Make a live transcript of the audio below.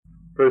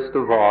First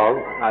of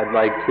all, I'd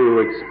like to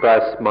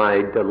express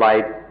my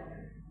delight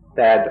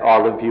that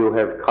all of you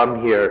have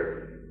come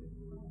here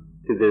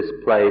to this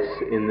place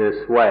in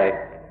this way,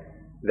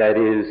 that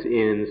is,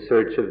 in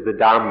search of the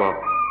Dhamma,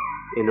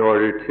 in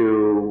order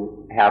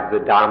to have the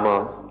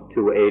Dhamma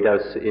to aid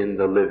us in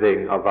the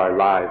living of our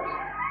lives.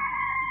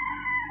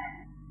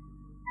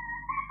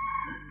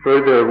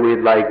 Further,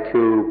 we'd like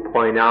to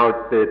point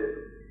out that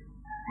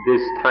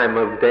this time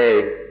of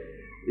day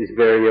is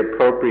very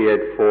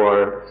appropriate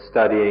for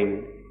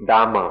studying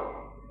Dhamma.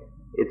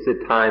 It's a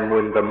time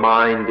when the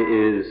mind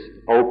is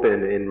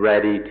open and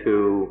ready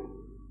to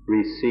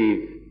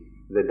receive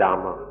the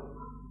Dhamma.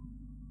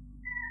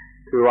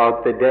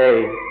 Throughout the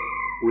day,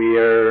 we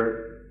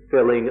are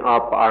filling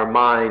up our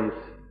minds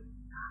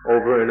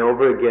over and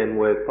over again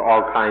with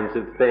all kinds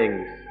of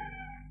things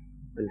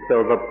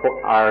until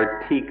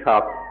our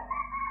teacup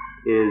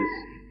is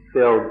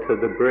filled to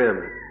the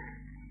brim,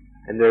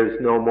 and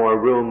there's no more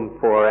room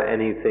for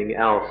anything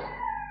else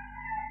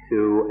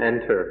to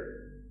enter.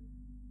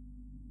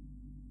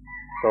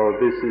 So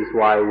this is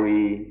why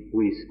we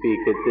speak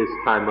at this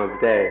time of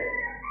day.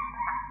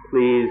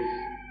 Please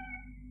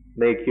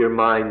make your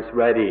minds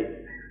ready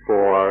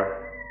for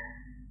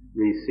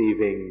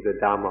receiving the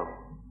Dhamma.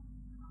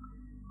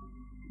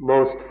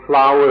 Most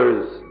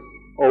flowers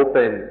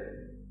open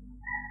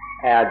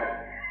at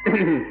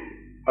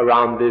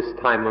around this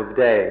time of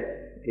day,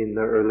 in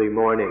the early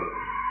morning,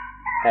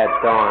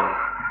 at dawn.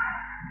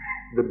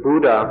 The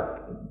Buddha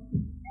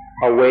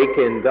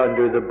awakened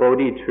under the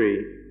Bodhi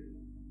tree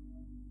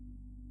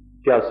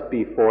just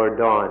before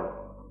dawn.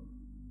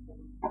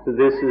 So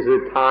this is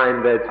a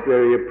time that's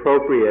very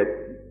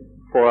appropriate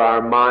for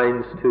our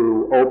minds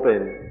to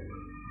open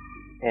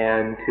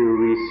and to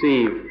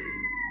receive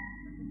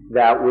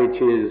that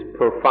which is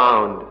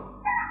profound,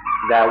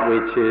 that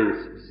which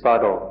is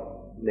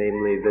subtle,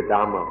 namely the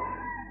Dhamma.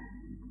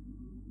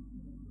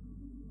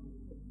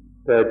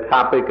 The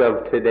topic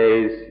of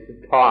today's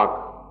talk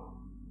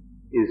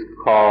is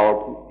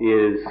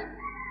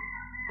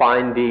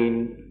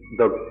finding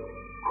the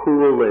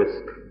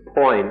coolest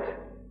point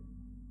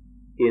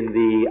in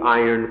the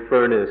iron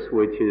furnace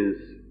which is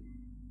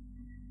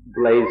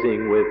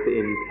blazing with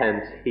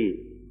intense heat.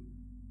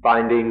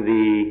 Finding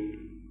the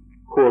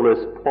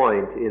coolest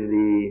point in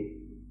the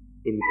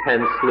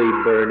intensely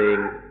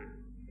burning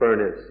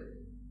furnace.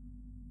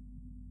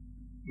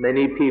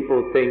 Many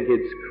people think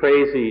it's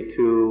crazy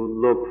to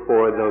look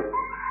for the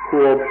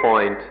cool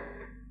point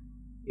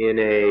in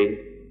a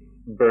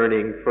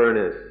burning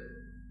furnace,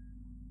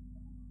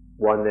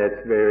 one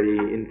that's very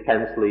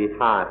intensely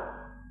hot.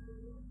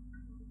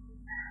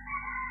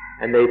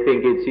 And they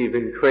think it's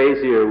even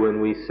crazier when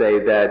we say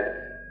that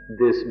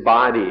this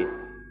body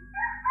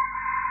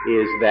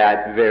is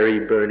that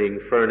very burning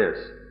furnace.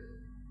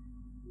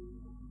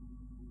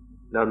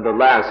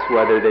 Nonetheless,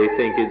 whether they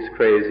think it's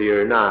crazy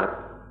or not,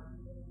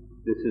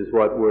 this is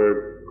what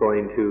we're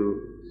going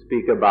to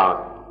speak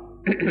about.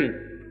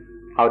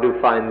 How to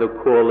find the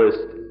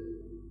coolest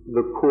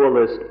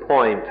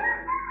point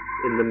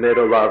in the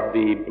middle of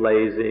the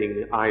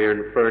blazing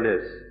iron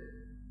furnace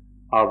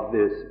of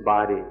this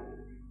body.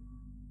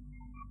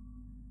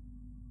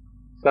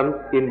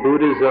 In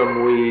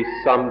Buddhism, we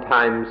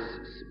sometimes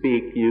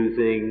speak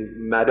using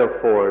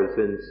metaphors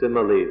and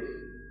similes.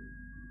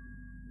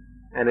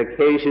 And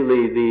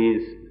occasionally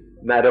these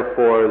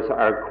metaphors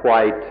are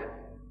quite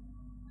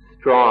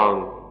strong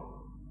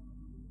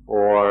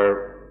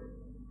or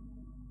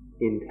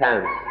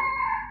intense,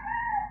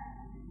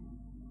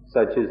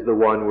 such as the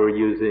one we're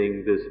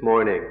using this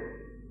morning.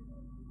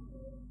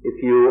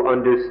 If you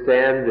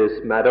understand this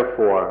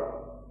metaphor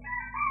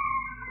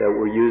that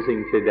we're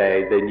using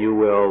today, then you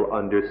will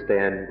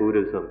understand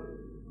Buddhism.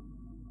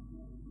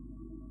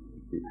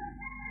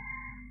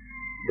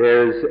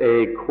 There's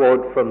a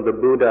quote from the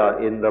Buddha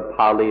in the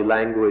Pali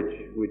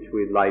language which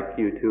we'd like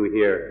you to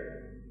hear.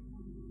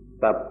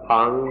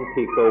 Sappang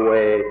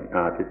Bhikkhu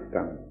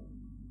Ātittam,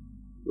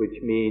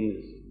 which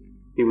means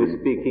he was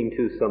speaking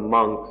to some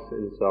monks,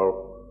 and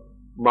so,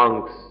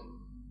 monks,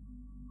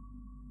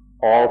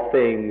 all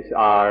things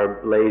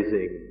are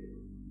blazing.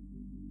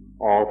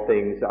 All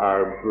things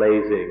are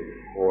blazing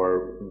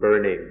or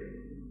burning.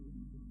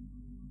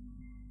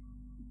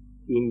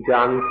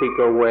 Injang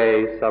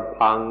Bhikkhu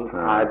Sappang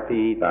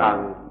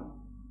Ātittam,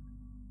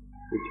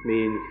 which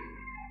means,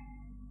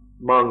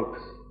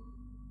 monks,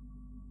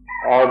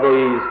 all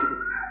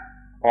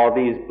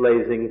these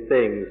blazing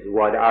things,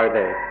 what are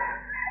they?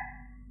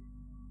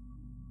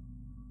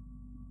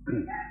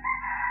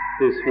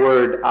 This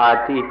word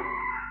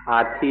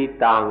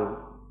Ātittam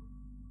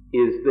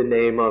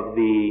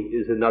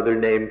is another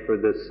name for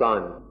the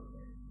sun.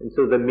 And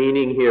so the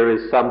meaning here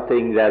is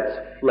something that's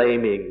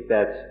flaming,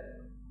 that's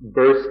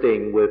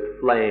bursting with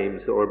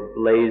flames or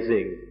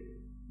blazing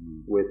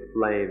with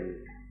flames.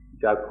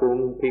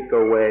 Jakung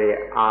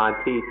Bhikkhu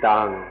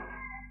Ātittam.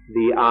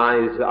 The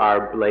eyes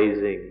are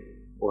blazing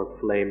or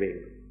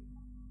flaming.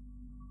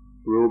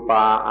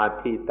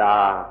 Rupa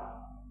Ātita.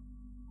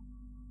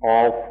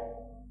 All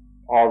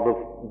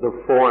the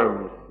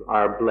forms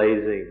are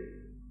blazing.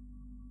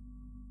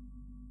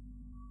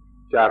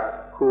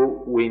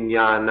 Jakku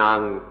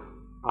Vinyanang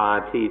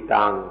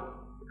Atitang.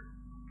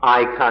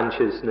 Eye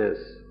consciousness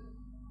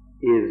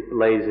is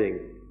blazing.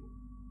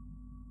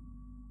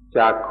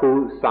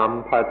 Jakku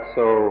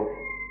Sampatso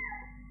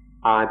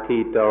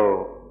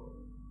Atito.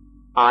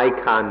 Eye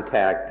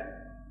contact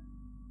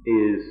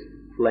is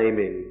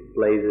flaming,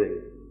 blazing.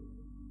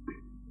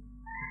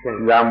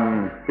 ยัม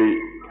ปิ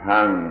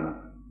ทัง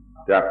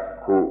จัก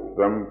ขุ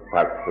สัม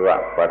ผัสสะ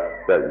ปัส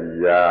ส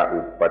ยา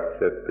อุปัชช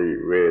ติ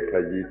เวท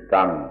ยิ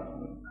ตัง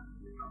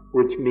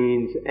which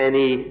means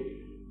any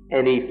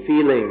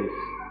feelings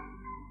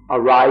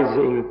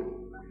arising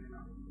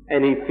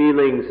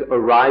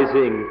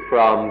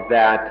from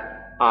that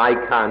eye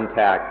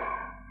contact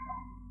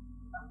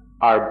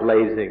are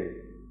blazing.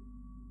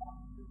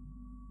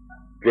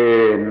 เก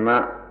ณะ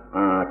อ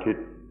าทิต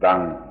ตัง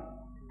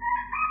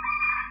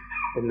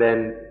And then,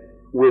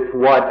 with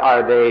what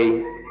are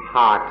they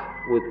hot?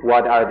 With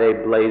what are they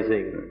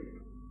blazing?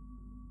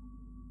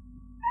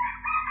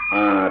 อ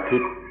าทิ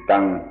ตตั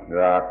ง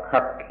ราคะ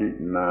ขิ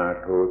นา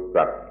โท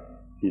สัก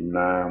ขิน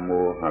าโม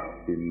ห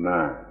ขินา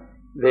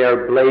They are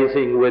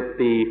blazing with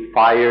the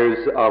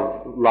fires of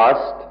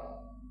lust,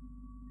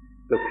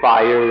 the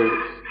fires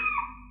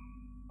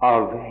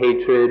of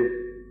hatred,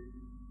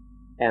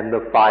 and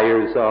the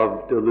fires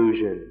of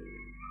delusion.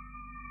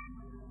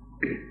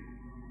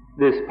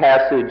 This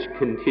passage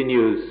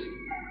continues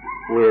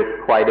with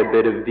quite a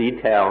bit of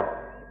detail,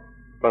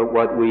 but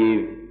what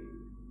we've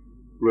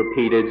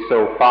repeated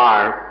so far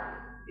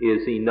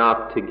is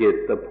enough to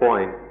get the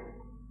point,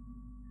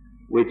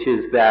 which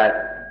is that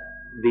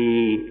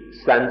the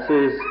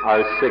senses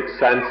are six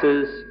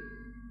senses,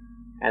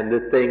 and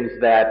the things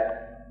that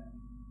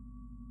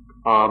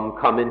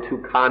come into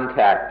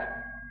contact,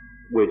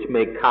 which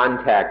make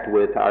contact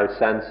with our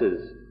senses,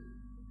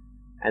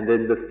 and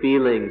then the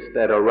feelings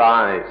that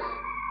arise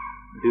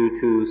due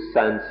to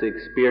sense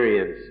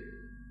experience.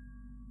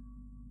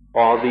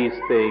 All these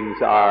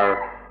things are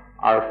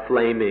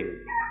flaming,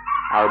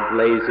 are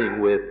blazing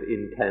with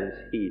intense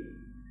heat.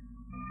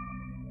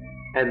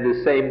 And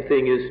the same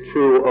thing is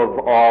true of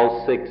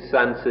all six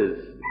senses,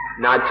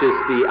 not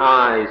just the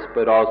eyes,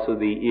 but also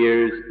the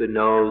ears, the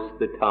nose,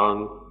 the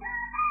tongue,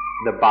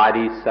 the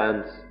body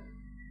sense,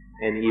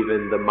 and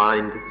even the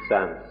mind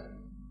sense.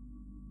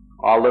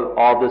 All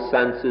the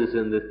senses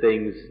and the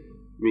things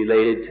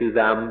related to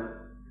them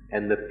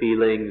and the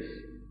feelings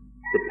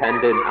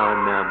dependent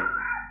on them,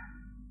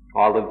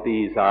 all of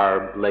these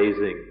are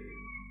blazing,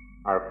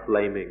 are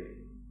flaming.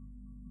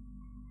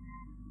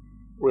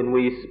 When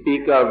we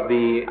speak of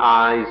the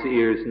eyes,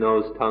 ears,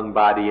 nose, tongue,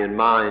 body, and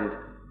mind,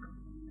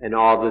 and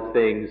all the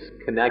things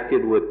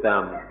connected with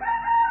them,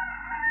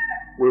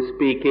 we're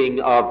speaking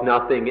of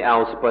nothing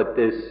else but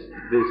this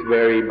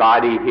very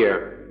body here,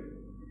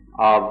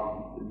 of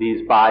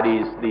these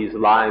bodies, these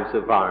lives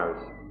of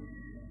ours.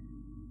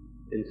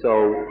 And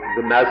so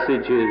the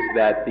message is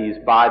that these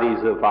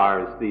bodies of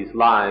ours, these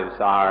lives,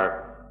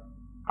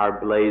 are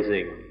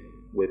blazing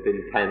with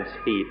intense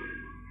heat.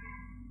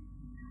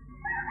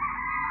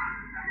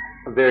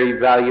 A very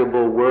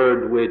valuable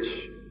word which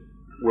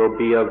will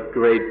be of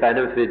great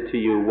benefit to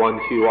you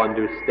once you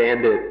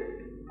understand it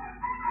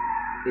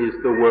is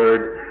the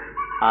word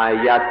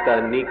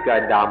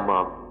Ayatanika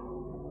Dhamma,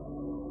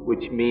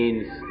 which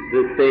means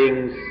the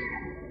things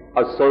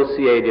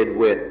associated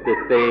with, the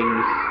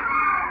things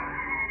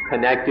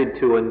connected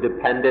to and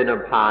dependent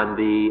upon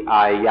the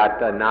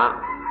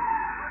ayatana.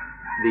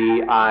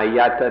 The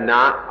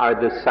ayatana are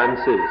the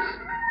senses,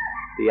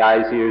 the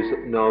eyes, ears,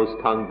 nose,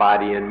 tongue,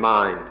 body, and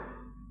mind.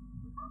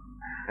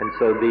 And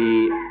so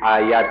the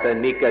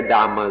ayatanika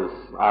dhammas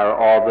are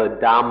all the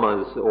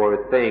dhammas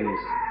or things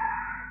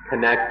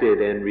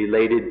connected and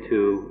related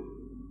to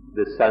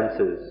the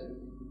senses.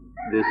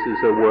 This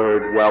is a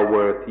word well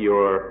worth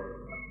your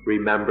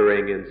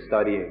remembering and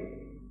studying.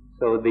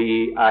 So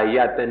the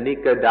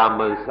ayatanika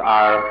dhammas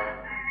are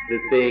the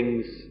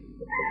things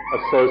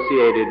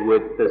associated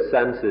with the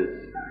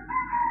senses.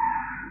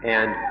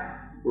 And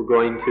we're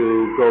going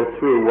to go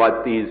through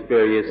what these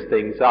various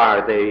things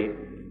are. They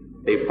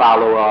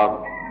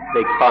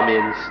come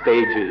in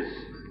stages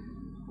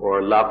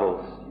or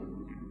levels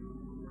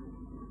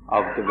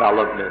of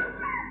development.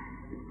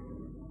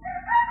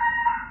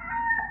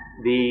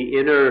 The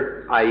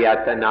inner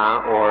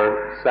ayatana or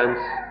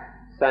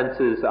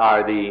senses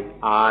are the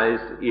eyes,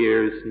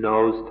 ears,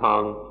 nose,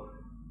 tongue,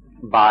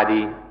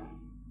 body,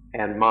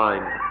 and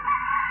mind.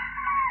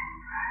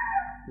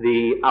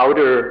 The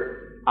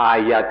outer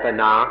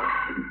ayatana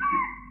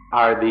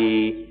are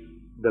the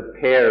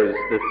pairs,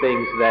 the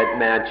things that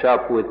match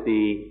up with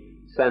the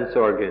sense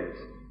organs,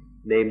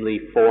 namely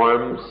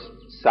forms,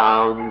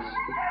 sounds,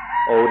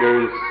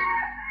 odors,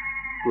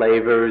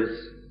 flavors,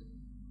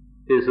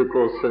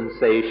 physical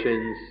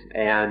sensations,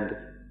 and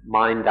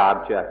mind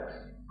objects.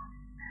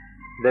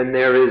 Then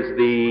there is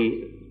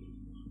the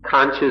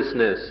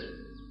consciousness,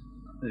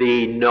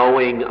 the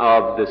knowing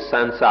of the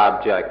sense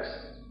objects.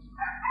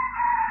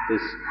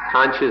 This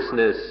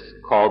consciousness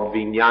called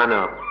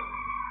vijnana.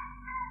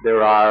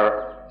 There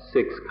are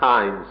 6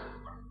 kinds.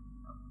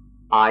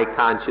 eye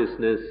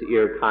consciousness,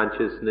 ear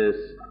consciousness,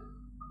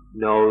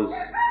 nose,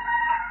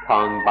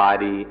 tongue,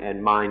 body,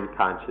 and mind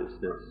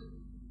consciousness.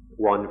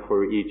 One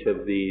for each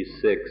of these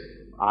 6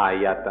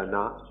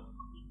 ayatana.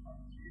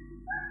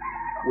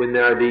 When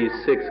there are these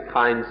 6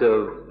 kinds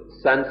of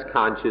sense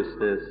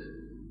consciousness,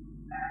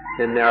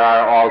 then there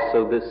are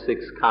also the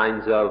 6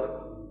 kinds of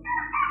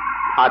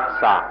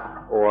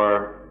phassa,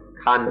 or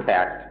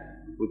contact,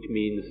 which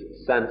means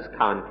sense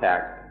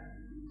contact,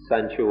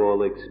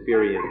 sensual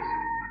experience.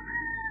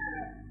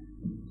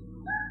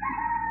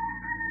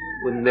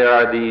 When there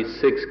are these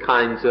 6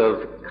 kinds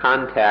of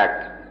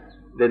contact,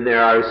 then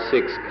there are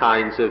 6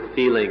 kinds of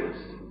feelings.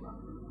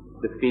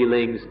 The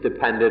feelings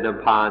dependent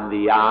upon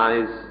the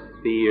eyes,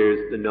 the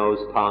ears, the nose,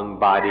 tongue,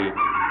 body,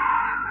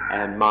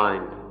 and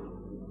mind.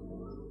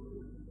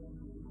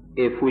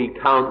 If we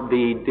count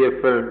the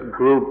different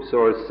groups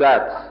or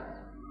sets,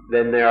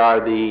 then there are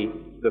the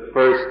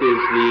first is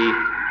the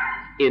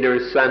inner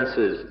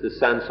senses, the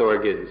sense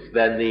organs,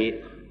 then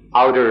the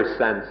outer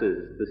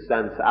senses, the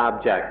sense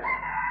objects,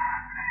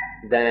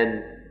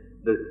 then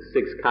the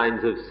 6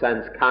 kinds of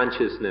sense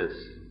consciousness,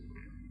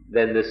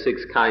 then the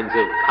 6 kinds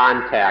of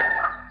contact,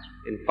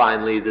 and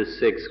finally the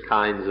 6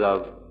 kinds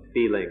of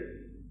feeling.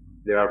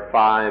 There are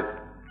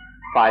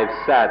five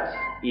sets,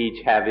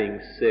 each having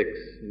 6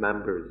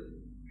 members.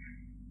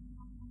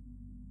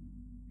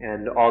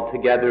 And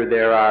altogether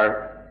there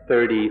are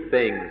 30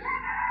 things.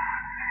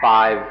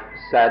 5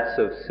 sets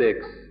of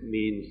 6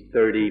 means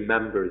 30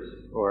 members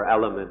or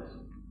elements.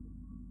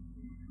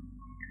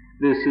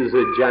 This is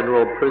a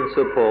general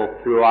principle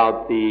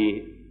throughout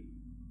the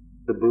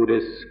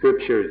Buddhist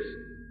scriptures.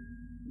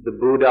 The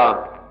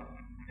Buddha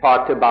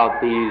talked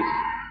about these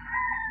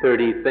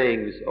 30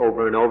 things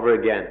over and over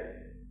again.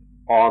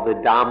 All the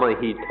Dhamma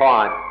he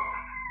taught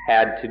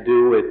had to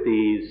do with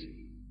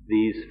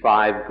these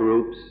 5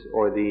 groups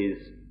or these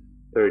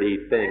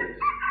 30 things.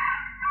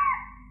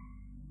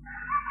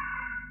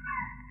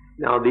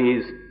 Now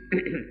these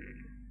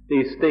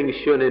things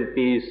shouldn't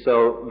be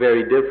so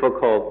very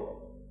difficult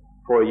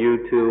for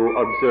you to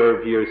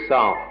observe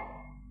yourself.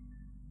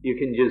 You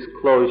can just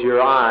close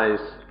your eyes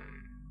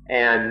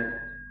and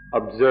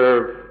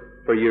observe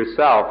for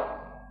yourself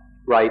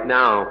right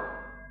now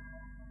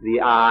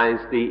the eyes,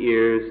 the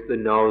ears, the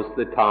nose,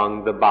 the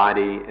tongue, the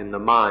body, and the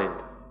mind.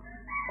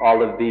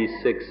 All of these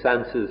 6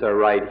 senses are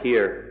right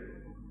here.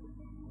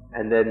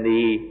 And then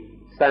the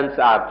sense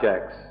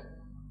objects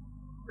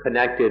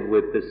connected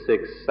with the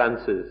 6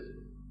 senses,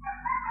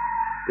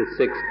 the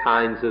 6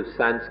 kinds of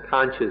sense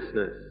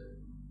consciousness,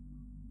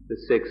 the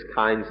 6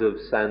 kinds of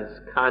sense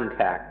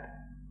contact,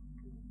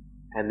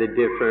 and the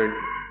different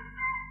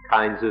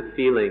kinds of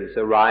feelings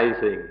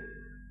arising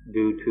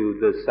due to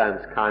the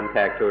sense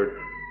contact or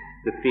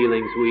the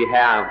feelings we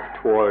have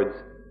towards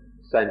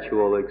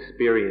sensual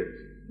experience.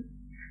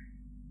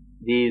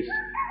 These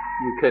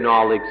you can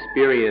all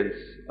experience,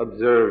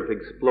 observe,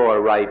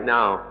 explore right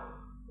now,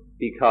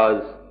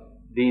 because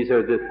these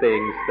are the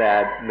things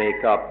that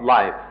make up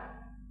life.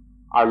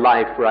 Our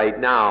life right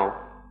now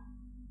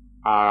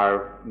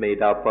are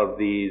made up of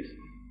these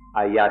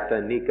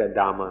ayatanika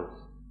dhammas.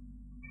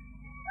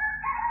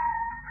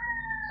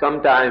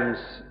 Sometimes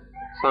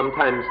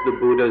the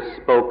Buddha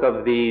spoke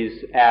of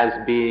these as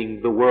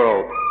being the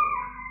world.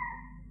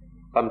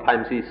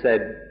 Sometimes he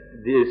said,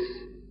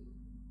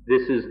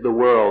 this is the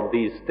world,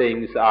 these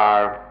things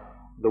are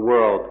the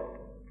world.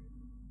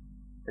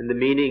 And the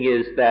meaning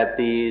is that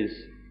these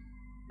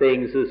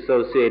things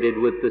associated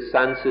with the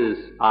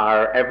senses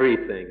are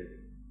everything.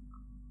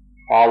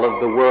 All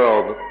of the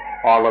world,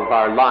 all of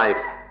our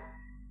life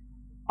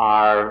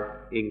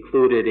are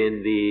included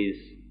in these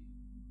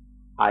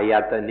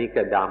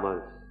ayatanika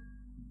dhammas.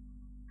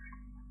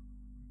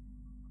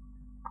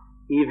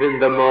 Even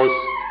the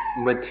most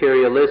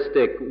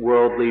materialistic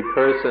worldly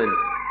person,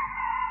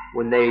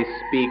 when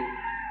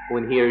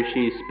he or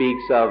she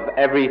speaks of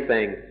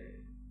everything,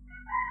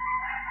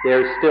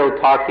 they're still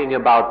talking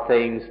about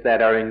things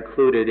that are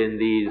included in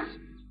these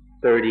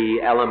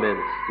 30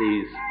 elements,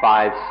 these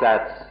 5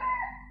 sets,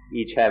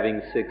 each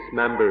having 6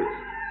 members.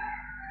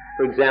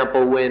 For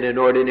example, when an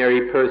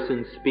ordinary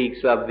person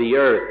speaks of the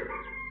earth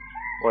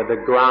or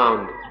the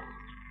ground,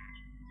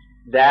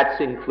 that's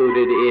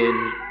included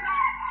in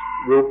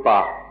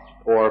rupa,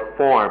 or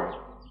form,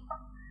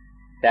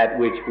 that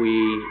which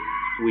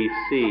we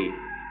see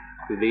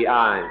through the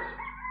eyes.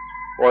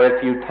 Or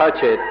if you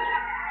touch it,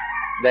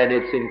 then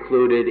it's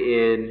included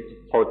in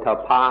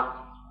potappa,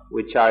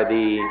 which are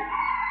the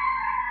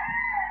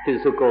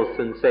physical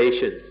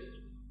sensations.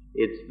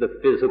 It's the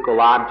physical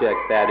object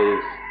that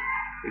is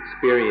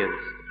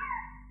experienced.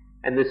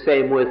 And the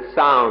same with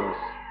sounds.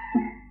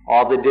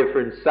 All the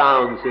different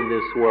sounds in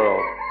this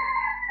world,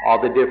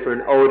 all the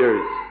different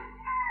odors,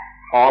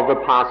 all the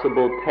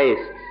possible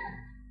tastes,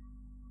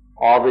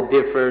 all the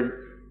different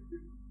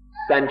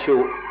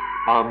sensual,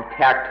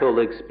 tactile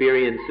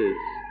experiences,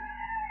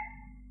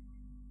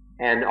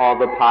 and all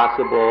the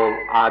possible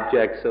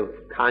objects of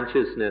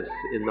consciousness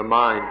in the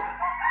mind.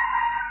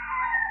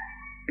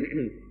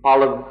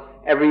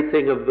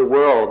 Everything of the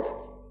world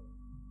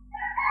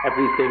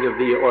everything of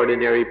the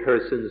ordinary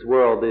person's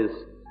world is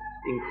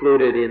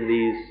included in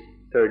these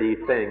 30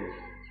 things.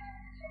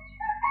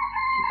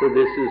 So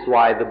this is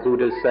why the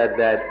Buddha said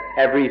that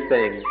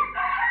everything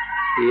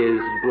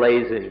is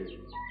blazing,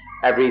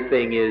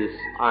 everything is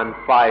on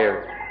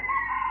fire,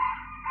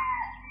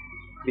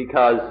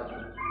 because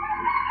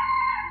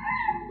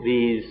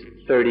these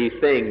 30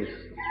 things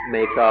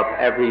make up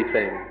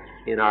everything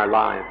in our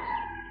lives.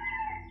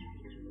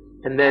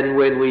 And then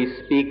when we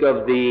speak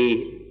of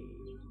the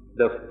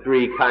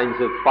 3 kinds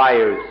of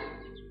fires,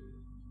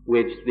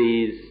 which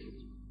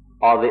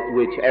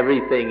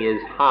everything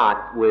is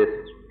hot with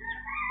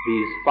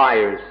these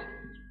fires,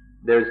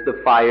 there's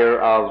the fire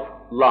of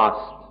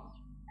lust,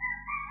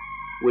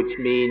 which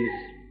means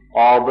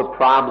all the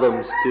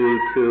problems due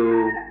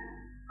to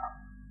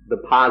the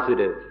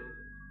positive.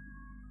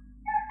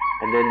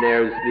 And then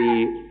there's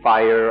the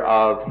fire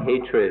of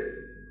hatred,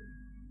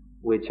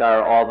 which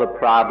are all the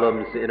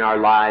problems in our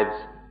lives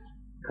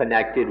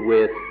connected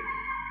with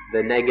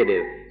the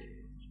negative.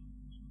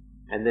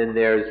 And then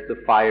there's the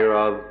fire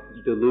of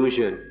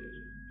delusion,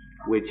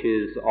 which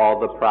is all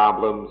the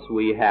problems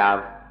we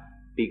have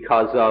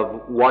because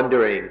of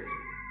wondering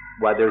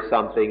whether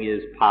something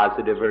is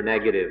positive or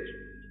negative.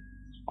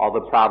 All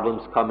the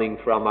problems coming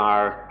from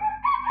our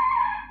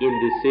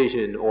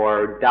indecision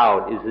or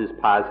doubt, is this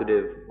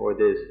positive or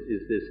is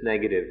this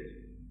negative?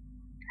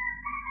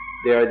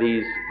 There are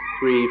these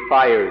 3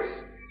 fires.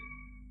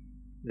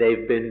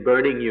 They've been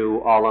burning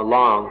you all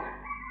along,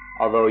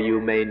 although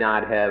you may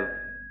not have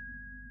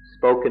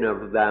spoken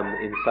of them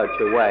in such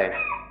a way.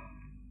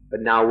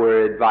 But now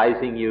we're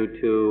advising you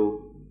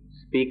to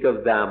speak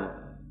of them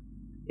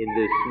in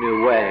this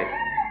new way,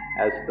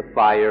 as the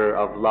fire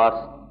of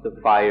lust, the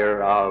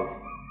fire of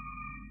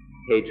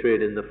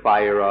hatred, and the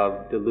fire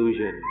of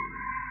delusion,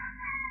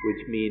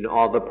 which mean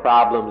all the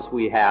problems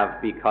we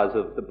have because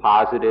of the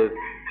positive,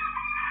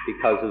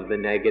 because of the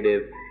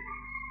negative,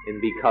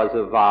 and because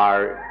of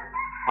our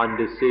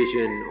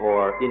indecision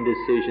or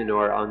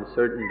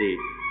uncertainty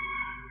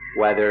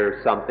whether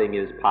something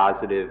is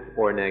positive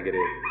or negative.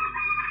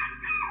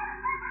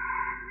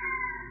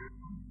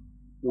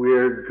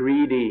 We're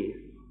greedy,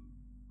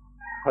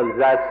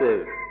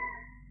 possessive,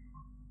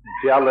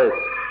 jealous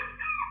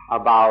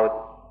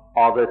about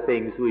all the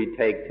things we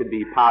take to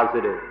be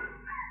positive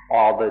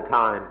all the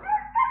time.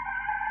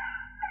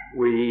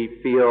 We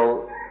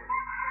feel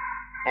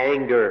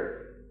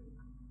anger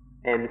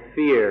and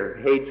fear,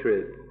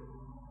 hatred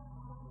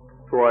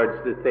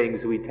towards the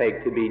things we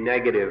take to be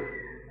negative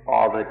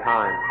all the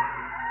time.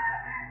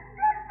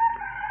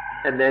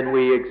 And then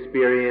we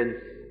experience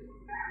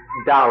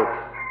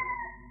doubt,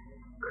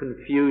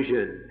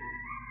 confusion,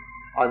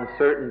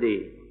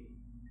 uncertainty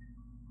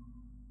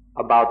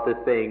about the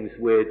things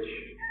which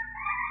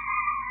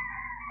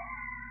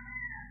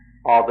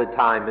all the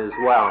time as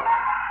well.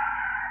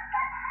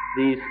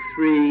 These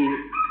three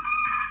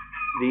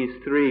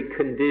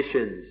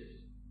conditions,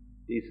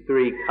 these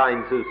 3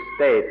 kinds of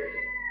states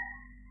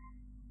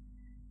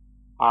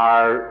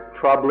are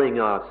troubling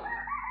us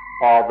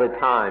all the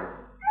time,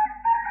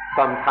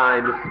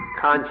 sometimes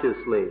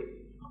consciously,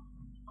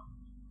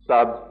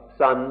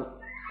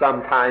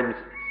 sometimes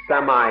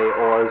semi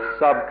or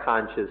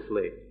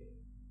subconsciously.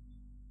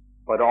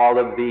 But all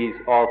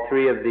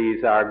 3 of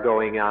these are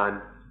going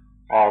on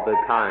all the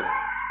time.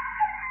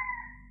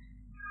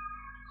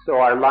 So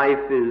our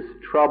life is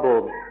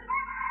troubled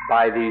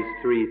by these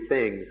 3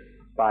 things,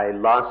 by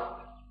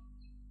lust,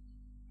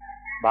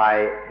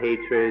 by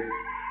hatred,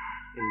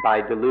 and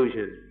by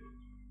delusion.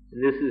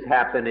 And this is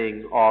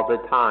happening all the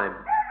time,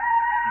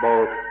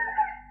 both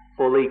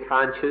fully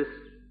conscious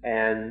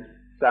and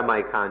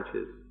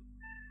semi-conscious.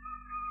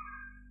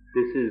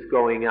 This is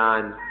going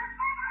on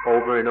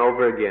over and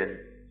over again,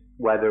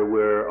 whether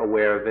we're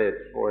aware of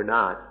it or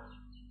not.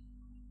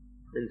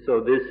 And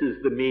so this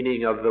is the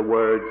meaning of the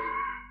words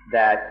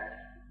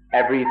that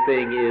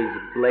everything is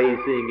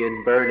blazing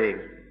and burning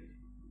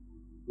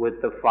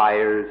with the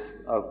fires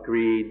of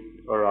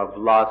greed or of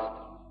lust,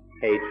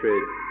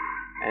 hatred,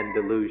 and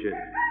delusion.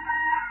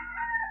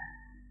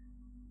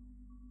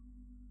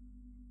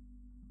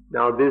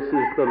 Now this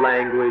is the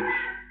language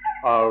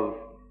of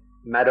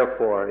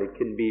metaphor. It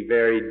can be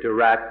very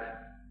direct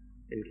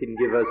and can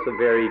give us a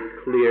very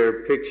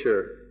clear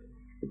picture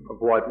of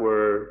what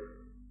we're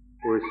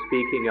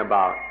speaking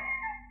about.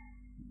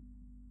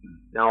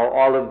 Now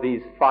all of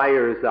these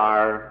fires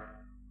are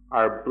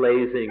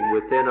blazing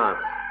within us,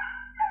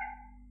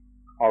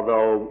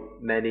 although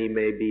many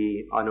may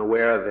be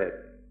unaware of it.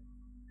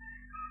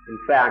 In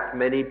fact,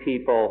 many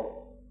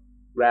people,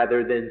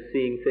 rather than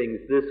seeing things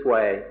this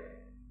way,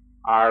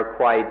 are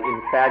quite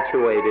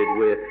infatuated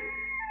with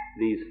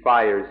these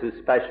fires,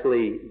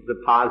 especially the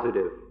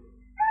positive.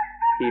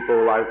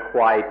 People are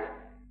quite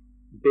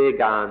big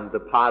on the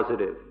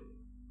positive.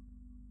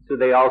 So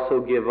they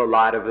also give a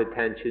lot of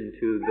attention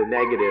to the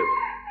negative,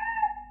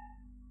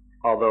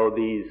 although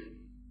these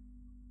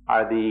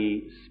are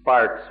the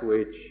sparks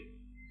which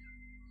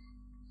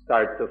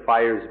start the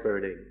fires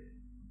burning.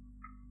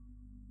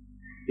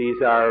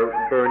 These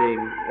are burning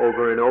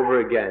over and over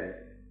again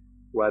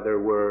whether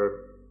we're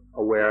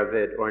aware of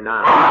it or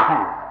not.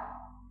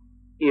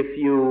 If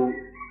you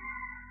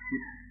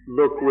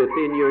look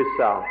within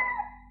yourself,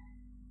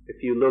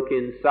 if you look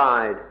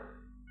inside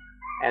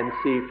and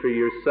see for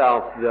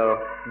yourself the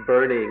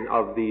burning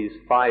of these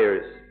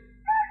fires,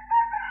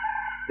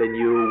 then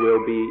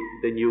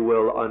you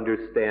will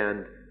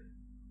understand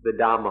the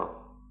Dhamma.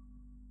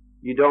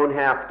 You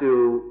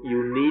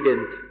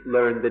needn't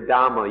learn the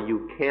Dhamma.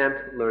 You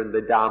can't learn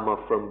the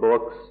Dhamma from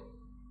books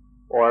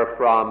or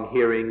from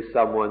hearing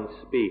someone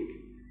speak.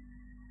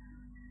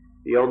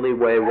 The only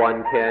way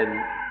one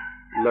can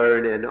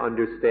learn and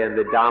understand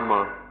the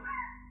Dhamma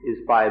is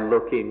by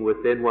looking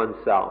within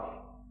oneself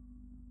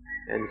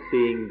and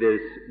seeing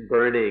this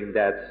burning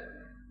that's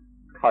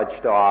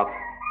touched off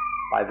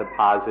by the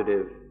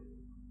positive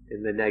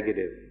and the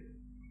negative.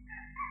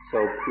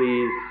 So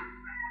please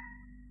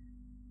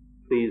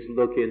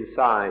look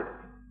inside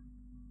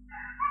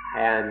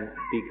and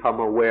become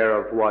aware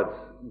of what's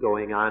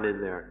going on in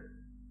there.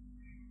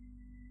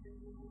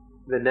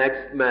 The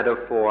next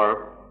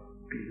metaphor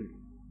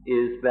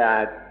is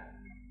that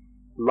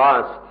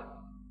lust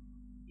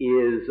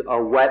is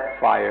a wet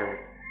fire,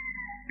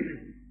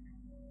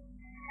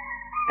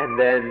 and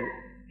then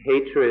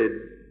hatred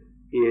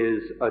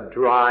is a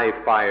dry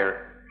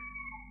fire,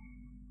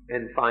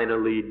 and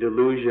finally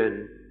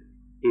delusion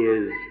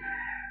is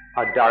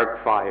a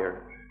dark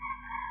fire.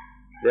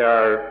 There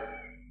are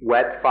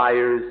wet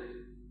fires,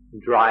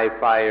 dry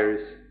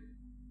fires,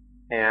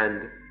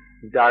 and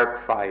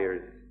dark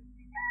fires.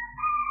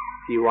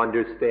 If you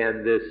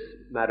understand this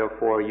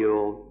metaphor,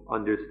 you'll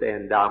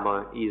understand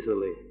Dhamma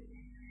easily.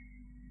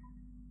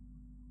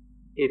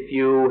 If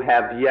you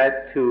have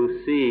yet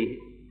to see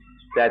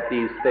that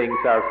these things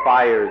are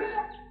fires,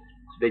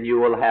 then you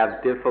will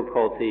have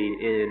difficulty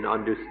in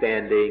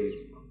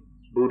understanding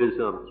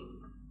Buddhism.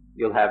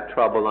 You'll have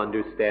trouble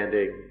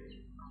understanding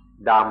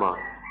Dhamma.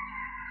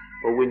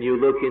 But when you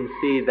look and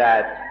see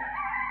that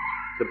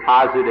the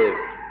positive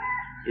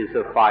is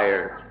a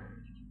fire,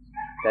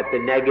 that the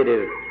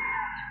negative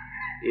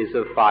is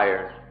a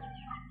fire,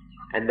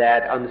 and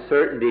that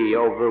uncertainty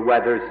over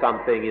whether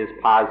something is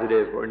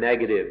positive or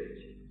negative,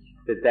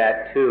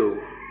 that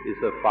too is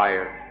a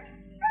fire.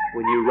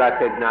 When you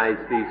recognize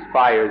these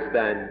fires,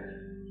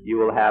 then you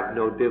will have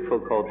no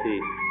difficulty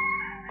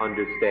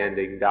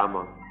understanding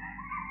Dhamma.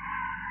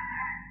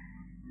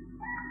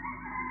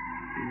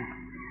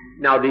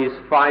 Now, these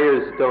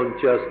fires don't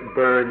just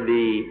burn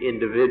the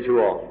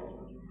individual.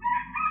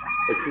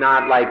 It's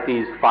not like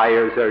these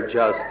fires are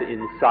just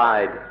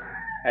inside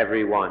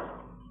everyone.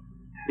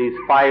 These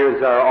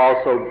fires are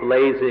also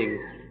blazing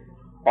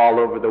all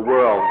over the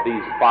world.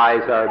 These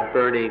fires are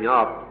burning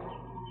up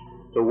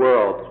the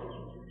world.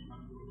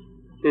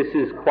 This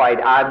is quite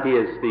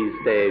obvious these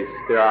days.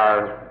 There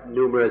are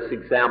numerous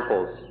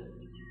examples.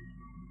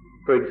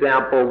 For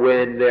example,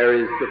 when there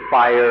is the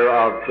fire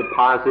of the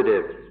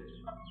positive,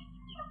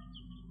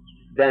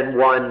 then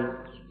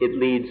it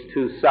leads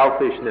to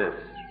selfishness.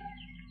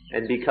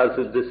 And because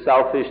of the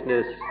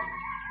selfishness,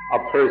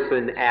 a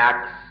person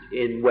acts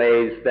in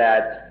ways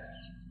that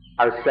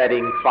are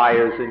setting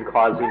fires and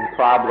causing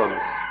problems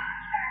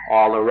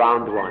all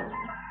around one.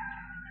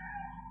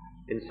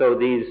 And so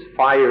these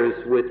fires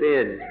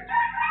within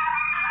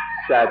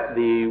set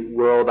the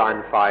world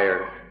on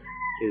fire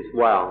as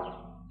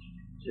well.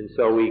 And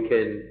so we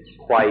can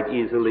quite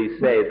easily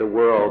say the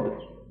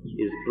world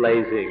is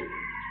blazing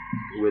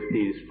with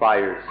these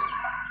fires.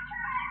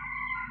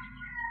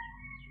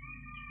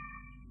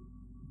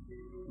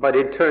 But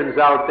it turns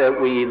out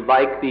that we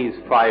like these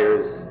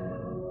fires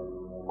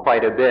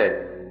quite a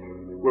bit.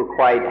 We're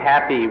quite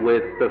happy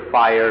with the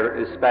fire,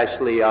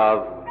 especially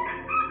of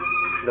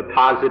the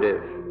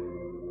positive.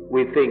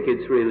 We think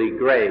it's really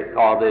great,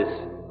 all this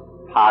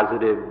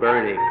positive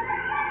burning.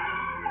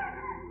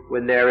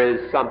 When there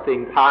is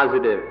something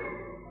positive,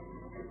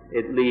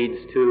 it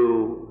leads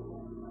to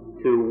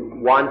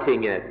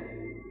wanting it.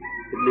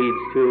 It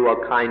leads to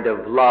a kind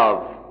of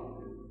love,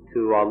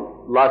 to a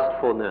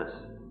lustfulness,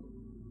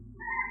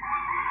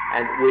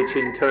 and which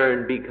in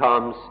turn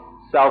becomes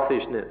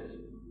selfishness.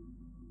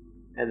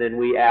 And then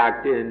we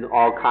act in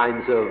all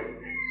kinds of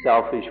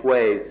selfish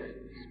ways,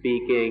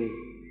 speaking,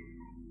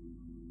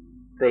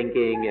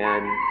 thinking,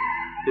 and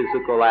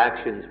physical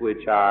actions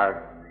which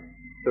are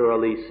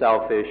thoroughly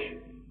selfish,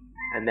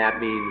 and that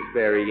means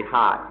very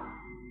hot.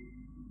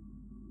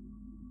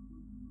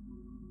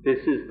 This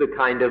is the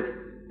kind of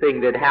thing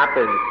that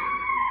happens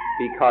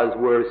because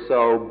we're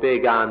so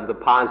big on the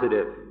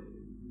positive.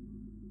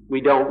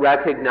 We don't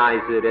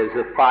recognize it as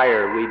a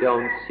fire. We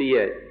don't see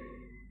it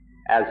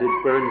as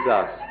it burns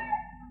us.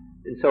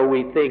 And so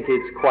we think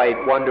it's quite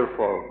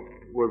wonderful.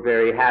 We're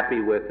very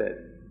happy with it,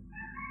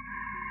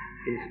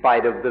 in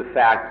spite of the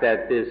fact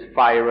that this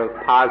fire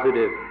of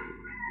positive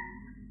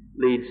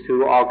leads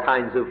to all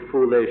kinds of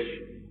foolish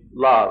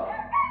love,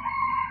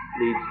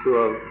 leads to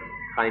a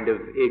kind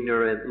of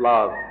ignorant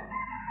love.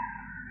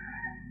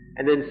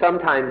 And then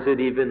sometimes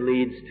it even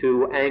leads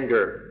to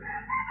anger.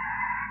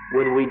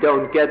 When we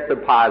don't get the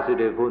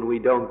positive, when we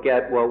don't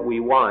get what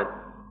we want,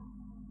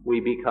 we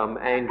become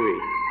angry.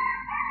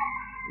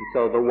 And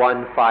so the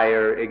one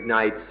fire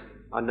ignites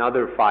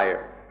another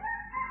fire,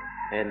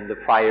 and the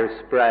fire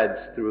spreads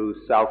through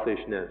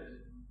selfishness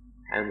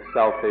and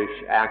selfish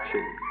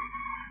actions.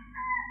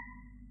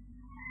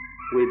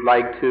 We'd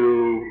like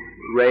to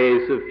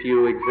raise a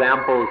few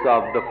examples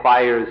of the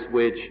fires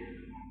which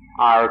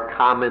are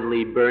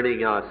commonly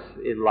burning us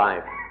in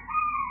life.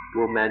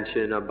 We'll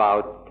mention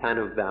about 10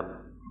 of them.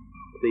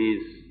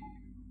 Please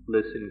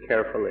listen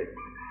carefully.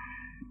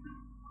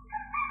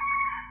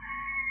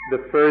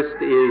 The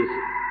first is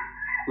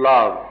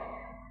love.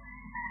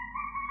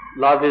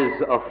 Love is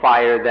a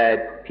fire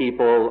that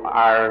people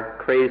are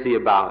crazy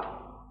about.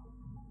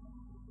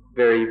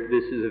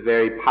 This is a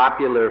very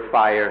popular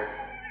fire,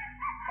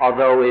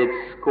 although it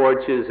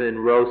scorches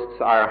and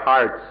roasts our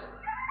hearts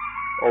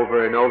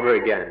over and over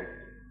again.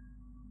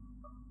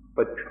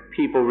 But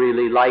people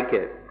really like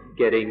it,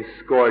 getting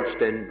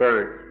scorched and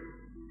burnt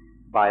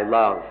by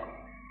love.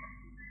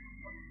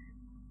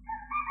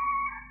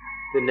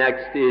 The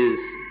next is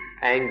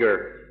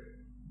anger.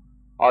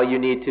 All you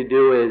need to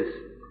do is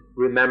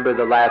remember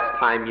the last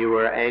time you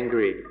were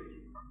angry,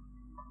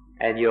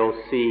 and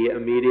you'll see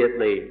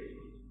immediately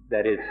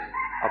that it's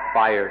a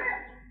fire.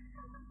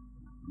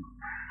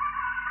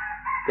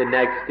 The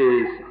next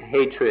is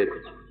hatred.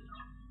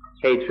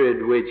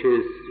 Hatred which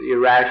is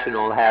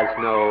irrational, has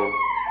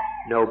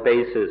no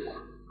basis.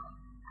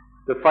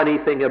 The funny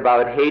thing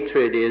about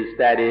hatred is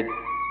that it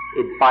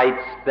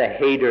bites the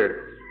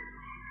hater.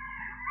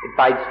 It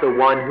bites the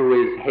one who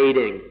is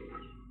hating.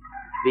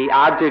 The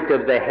object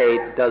of the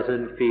hate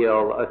doesn't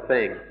feel a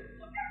thing.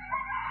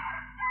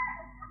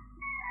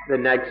 The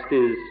next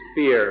is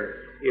fear.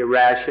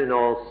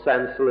 Irrational,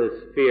 senseless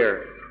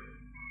fear.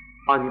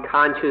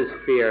 Unconscious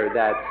fear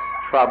that's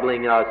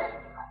troubling us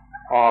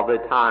all the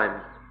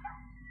time.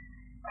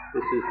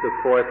 This is the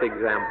fourth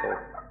example.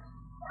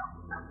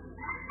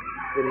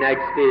 The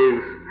next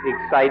is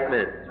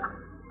excitement.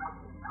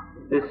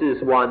 This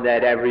is one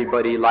that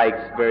everybody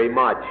likes very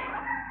much.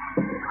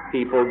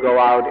 People go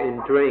out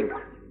and drink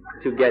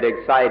to get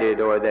excited,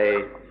 or they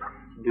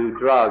do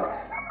drugs,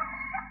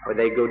 or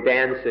they go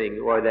dancing,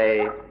 or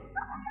they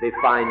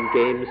find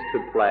games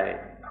to play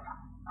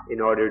in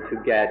order to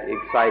get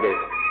excited.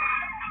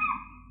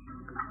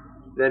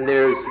 Then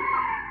there's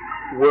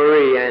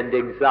worry and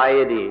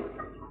anxiety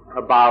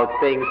about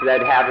things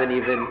that haven't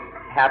even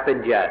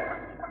happened yet.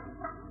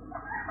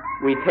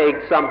 We take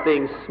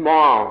something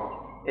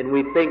small and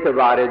we think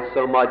about it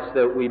so much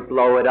that we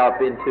blow it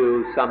up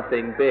into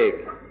something big.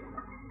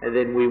 And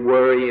then we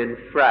worry and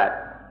fret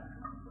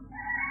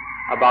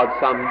about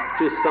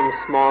just some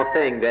small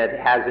thing that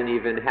hasn't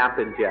even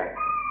happened yet.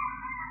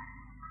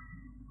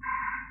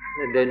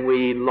 And then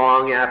we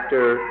long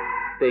after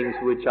things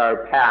which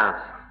are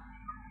past,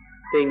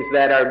 things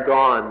that are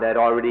gone, that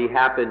already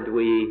happened.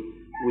 We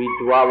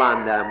dwell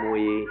on them,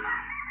 we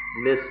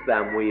miss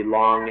them, we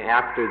long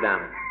after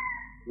them,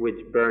 which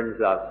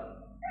burns us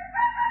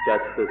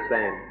just the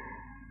same.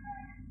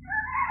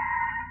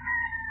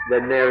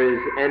 Then there is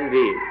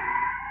envy.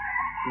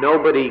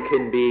 Nobody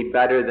can be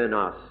better than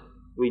us.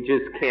 We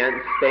just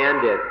can't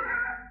stand it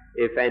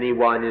if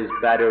anyone is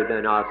better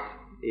than us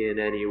in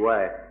any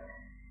way.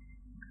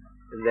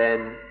 And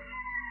then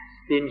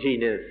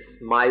stinginess,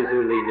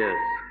 miserliness,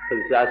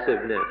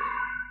 possessiveness,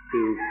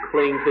 to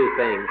cling to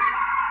things,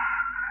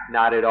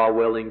 not at all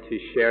willing to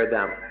share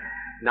them,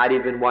 not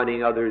even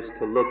wanting others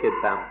to look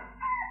at them.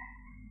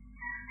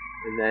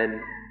 And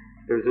then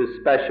there's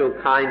a special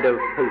kind of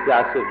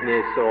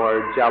possessiveness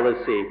or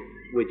jealousy,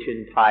 which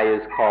in Thai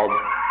is called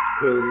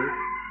hung,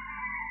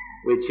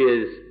 which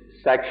is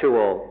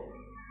sexual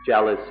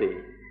jealousy.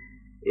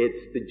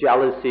 It's the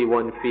jealousy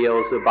one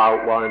feels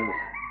about one's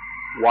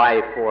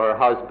wife or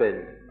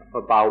husband,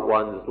 about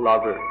one's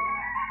lover.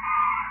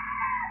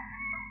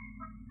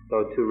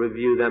 So to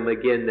review them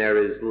again,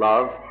 there is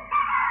love,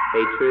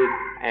 hatred,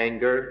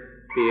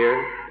 anger,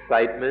 fear,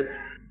 excitement,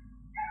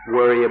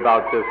 worry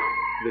about the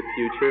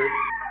future,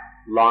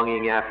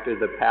 longing after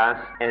the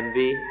past,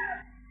 envy,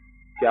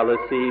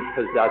 jealousy,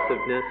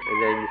 possessiveness,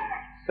 and then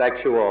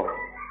sexual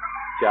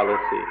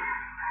jealousy.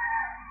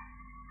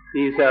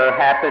 These are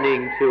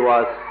happening to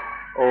us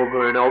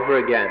over and over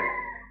again,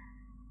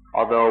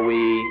 although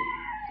we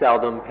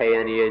seldom pay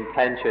any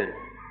attention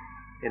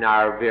and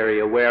are very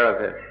aware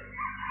of it.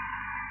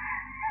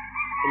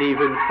 And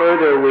even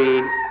further,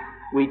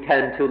 we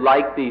tend to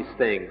like these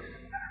things.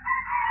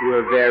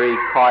 We're very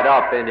caught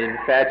up and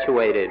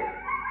infatuated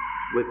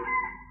with,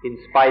 in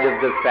spite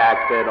of the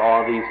fact that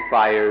all these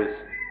fires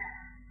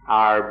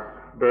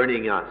are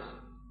burning us.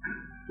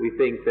 We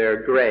think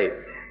they're great.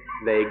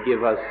 They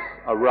give us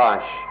a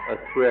rush, a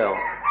thrill.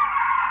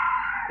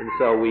 And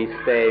so we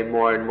stay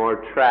more and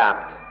more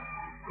trapped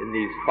in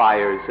these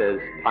fires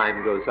as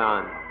time goes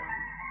on.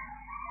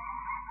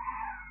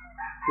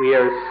 We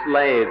are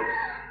slaves.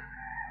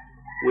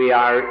 We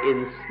are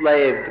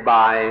enslaved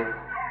by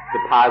the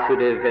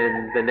positive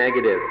and the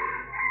negative.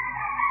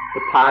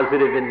 The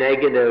positive and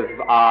negative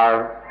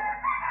are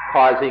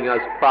causing us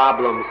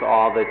problems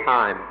all the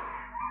time.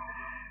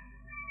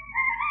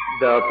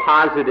 the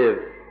positive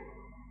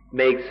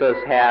makes us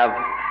have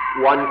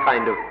one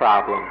kind of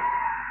problem,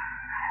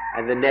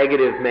 and the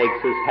negative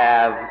makes us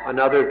have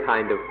another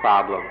kind of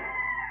problem.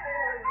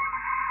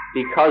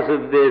 Because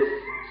of this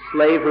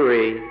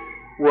slavery,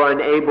 we're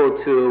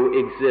unable to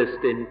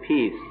exist in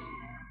peace.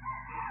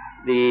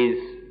 The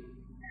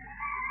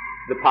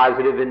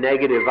positive and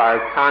negative are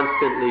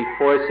constantly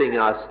forcing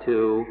us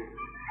to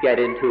get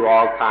into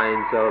all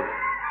kinds of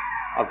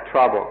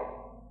trouble.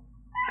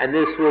 And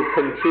this will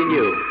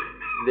continue.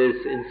 This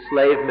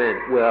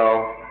enslavement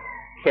will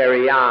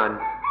carry on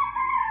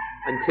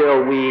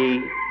until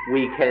we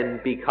can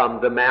become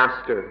the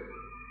master,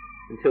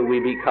 until we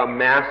become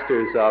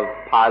masters of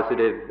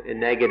positive and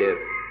negative,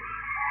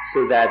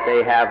 so that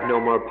they have no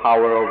more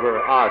power over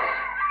us,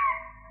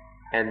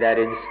 and that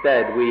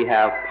instead we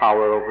have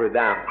power over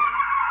them.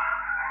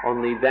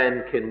 Only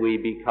then can we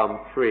become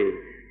free.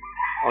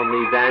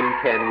 Only then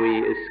can we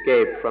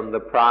escape from the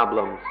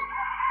problems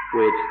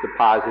which the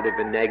positive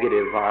and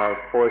negative are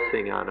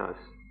forcing on us.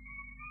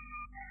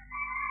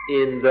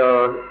 In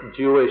the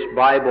Jewish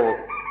Bible,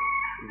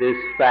 this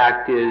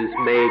fact is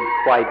made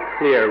quite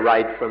clear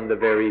right from the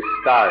very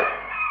start.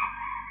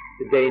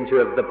 The danger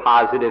of the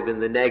positive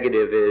and the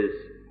negative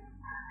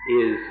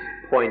is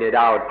pointed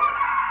out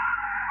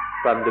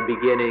from the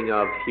beginning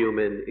of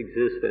human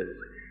existence.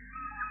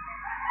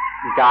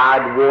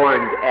 God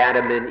warned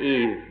Adam and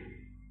Eve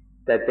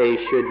that they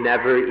should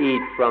never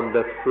eat from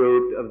the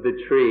fruit of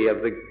the tree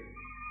of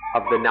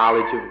the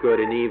knowledge of good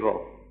and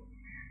evil.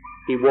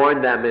 He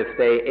warned them if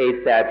they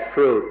ate that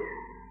fruit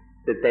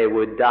that they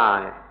would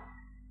die.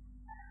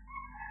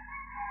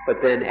 But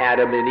then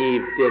Adam and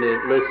Eve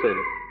didn't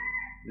listen.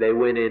 They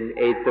went and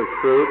ate the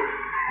fruit,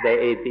 they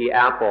ate the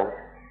apple,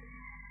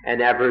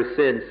 and ever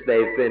since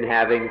they've been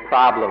having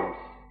problems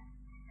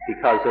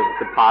because of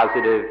the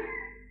positive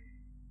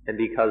and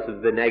because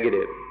of the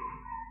negative.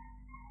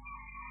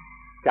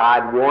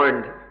 God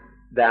warned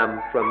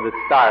them from the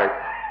start,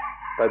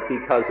 but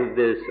because of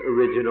this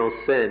original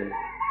sin,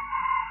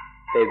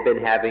 they've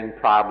been having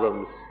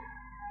problems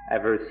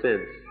ever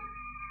since.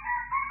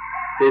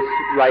 This,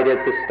 right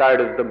at the start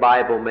of the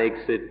Bible, makes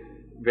it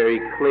very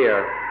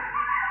clear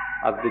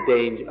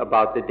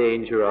about the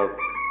danger of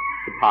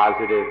the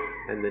positive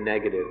and the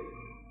negative.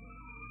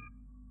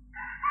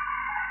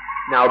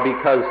 Now,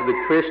 because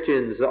the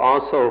Christians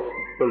also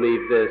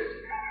believe this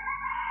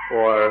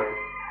or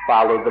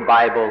follow the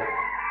Bible,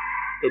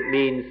 it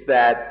means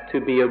that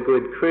to be a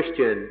good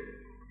Christian,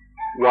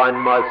 one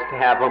must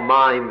have a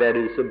mind that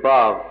is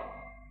above,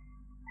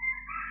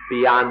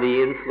 beyond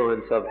the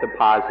influence of the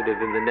positive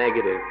and the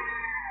negative.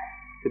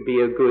 To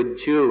be a good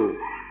Jew,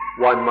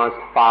 one must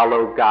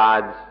follow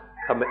God's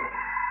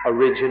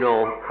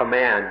original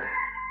command,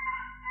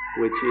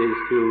 which is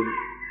to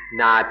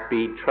not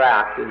be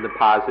trapped in the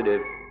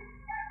positive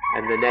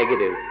and the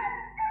negative.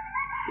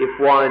 If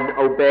one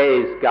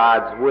obeys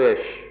God's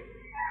wish,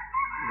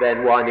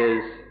 then one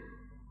is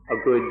a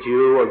good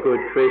Jew, a good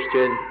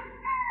Christian,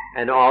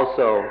 and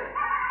also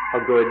a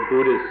good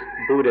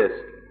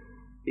Buddhist,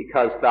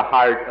 because the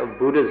heart of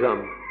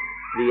Buddhism,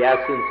 the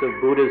essence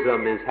of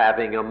Buddhism, is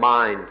having a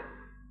mind,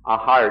 a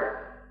heart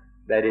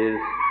that is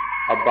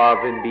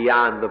above and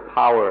beyond the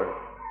power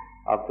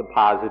of the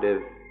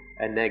positive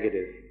and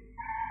negative.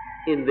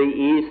 In the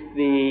East,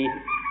 the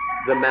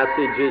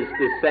message is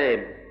the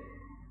same.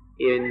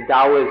 In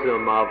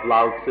Taoism of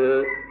Lao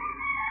Tzu,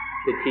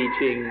 the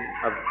teaching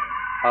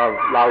of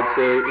Lao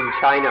Tzu in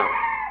China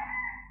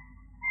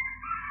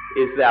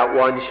is that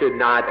one should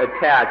not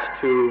attach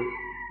to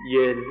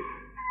yin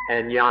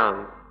and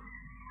yang.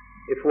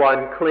 If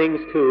one clings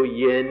to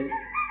yin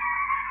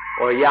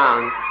or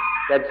yang,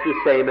 that's the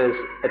same as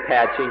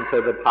attaching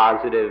to the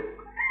positive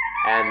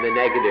and the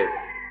negative.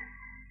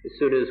 As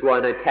soon as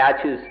one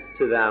attaches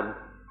to them,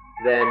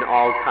 then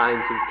all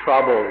kinds of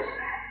troubles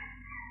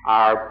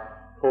are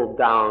pulled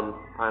down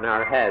on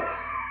our heads.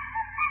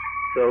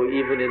 So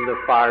even in the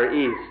Far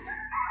East,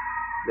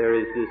 there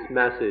is this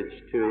message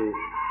to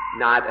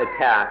not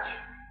attach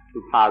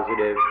to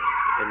positive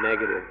and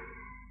negative.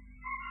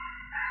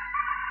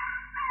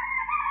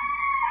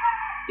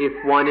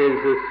 If one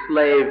is a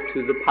slave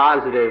to the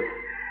positive,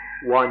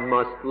 one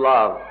must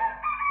love.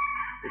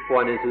 If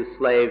one is a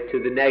slave to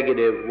the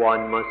negative,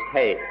 one must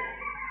hate.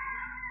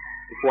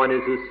 If one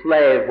is a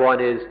slave, one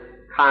is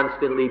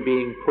constantly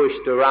being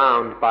pushed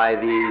around by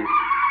these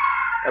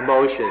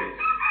emotions,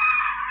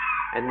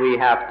 and we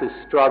have to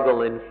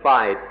struggle and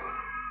fight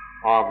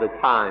all the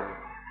time.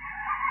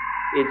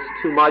 It's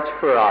too much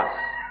for us.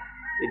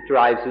 It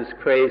drives us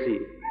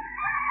crazy,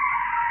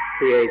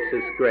 creates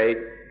great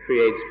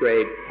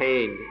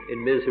pain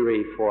and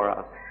misery for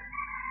us.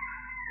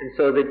 And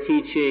so the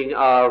teaching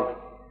of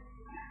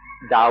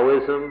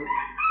Taoism,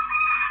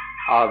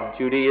 of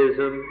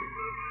Judaism,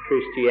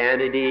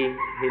 Christianity,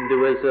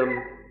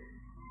 Hinduism,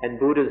 and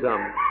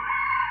Buddhism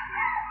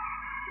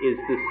is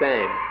the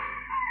same.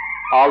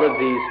 All of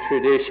these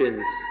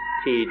traditions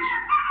teach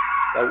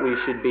that we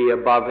should be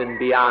above and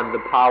beyond the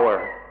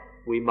power.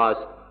 We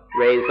must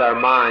raise our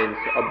minds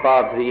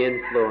above the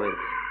influence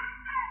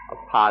of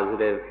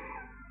positive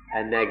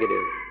and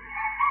negative.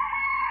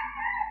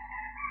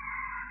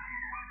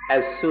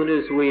 As soon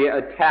as we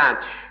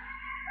attach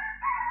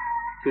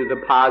to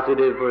the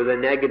positive or the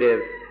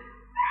negative,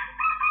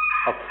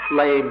 a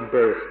flame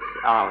bursts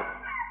out.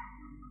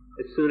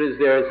 As soon as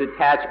there is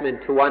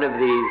attachment to one of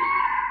these,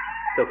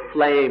 the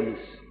flames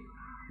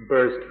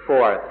burst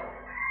forth,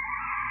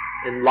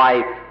 and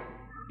life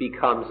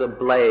becomes a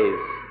blaze,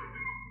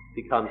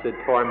 becomes a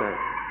torment.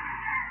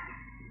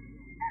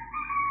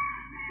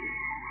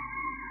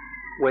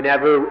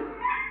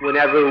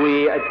 Whenever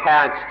we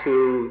attach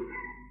to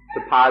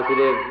the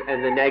positive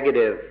and the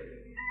negative,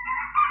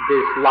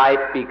 this life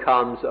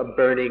becomes a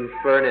burning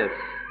furnace,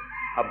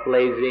 a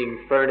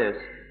blazing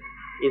furnace,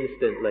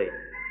 instantly.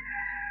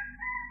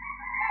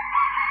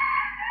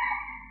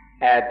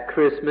 At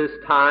Christmas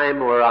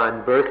time or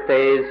on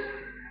birthdays,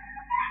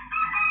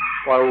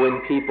 or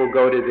when people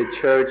go to the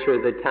church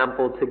or the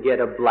temple to get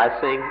a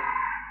blessing,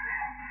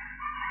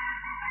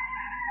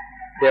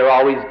 they're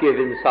always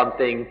given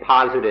something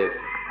positive.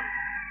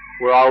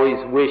 We're always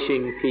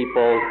wishing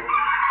people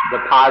the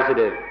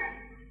positive,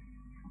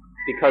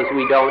 because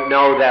we don't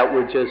know that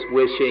we're just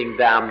wishing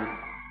them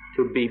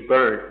to be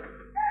burnt,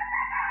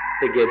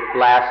 to get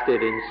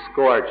blasted and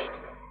scorched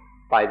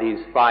by these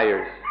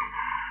fires.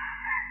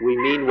 We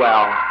mean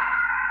well,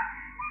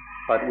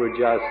 but we're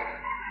just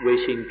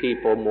wishing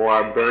people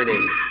more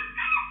burning.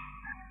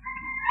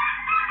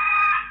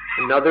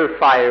 Another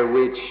fire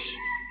which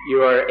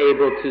you are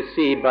able to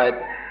see but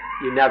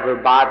you never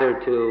bother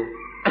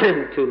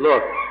to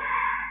look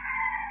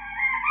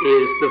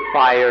is the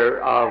fire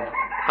of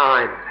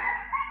time.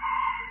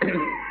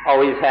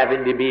 Always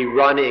having to be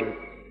running,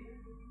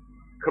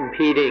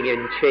 competing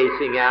and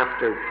chasing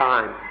after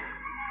time.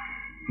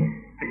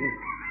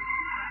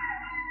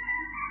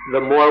 The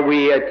more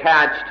we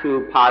attach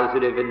to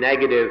positive and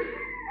negative,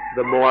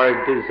 the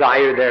more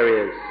desire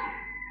there is.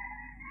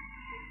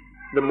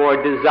 The more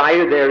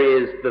desire there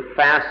is, the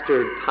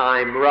faster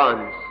time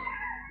runs.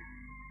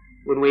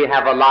 When we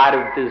have a lot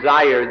of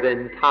desire,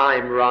 then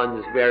time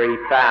runs very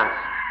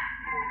fast.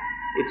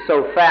 It's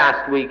so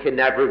fast we can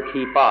never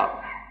keep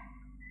up.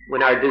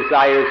 When our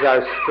desires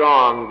are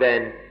strong,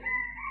 then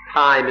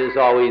time is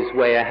always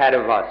way ahead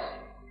of us.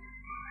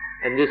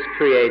 And this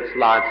creates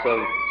lots of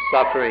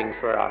suffering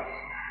for us,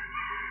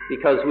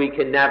 because we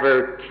can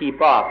never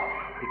keep up,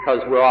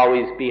 because we're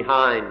always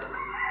behind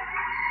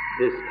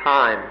this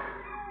time.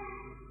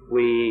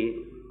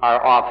 We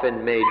are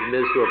often made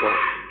miserable.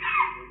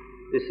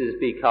 This is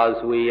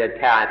because we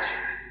attach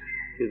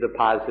to the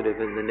positive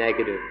and the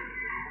negative.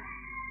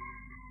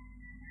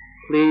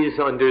 Please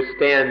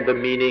understand the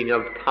meaning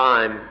of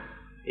time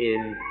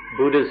in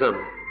Buddhism.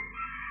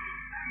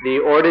 The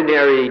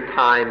ordinary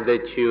time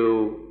that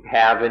you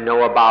have and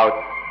know about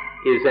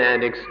is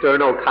an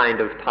external kind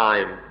of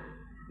time,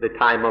 the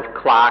time of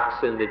clocks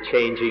and the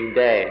changing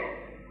day,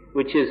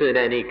 which isn't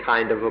any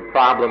kind of a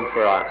problem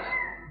for us.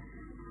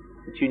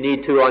 But you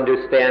need to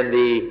understand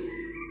the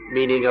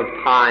meaning of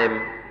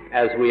time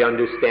as we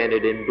understand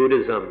it in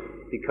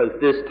Buddhism, because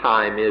this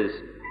time is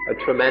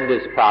a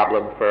tremendous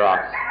problem for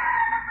us.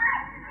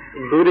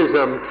 In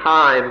Buddhism,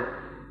 time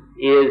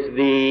is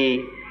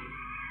the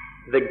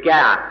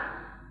gap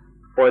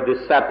or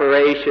the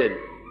separation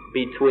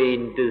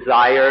between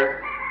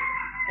desire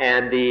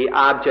and the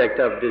object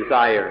of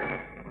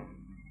desire.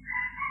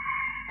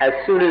 As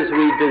soon as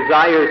we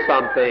desire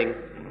something,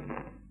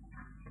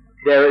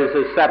 there is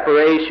a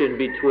separation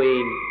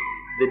between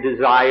the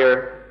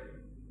desire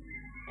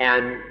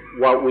and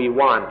what we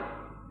want.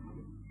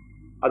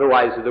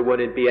 Otherwise there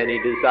wouldn't be any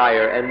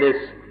desire. And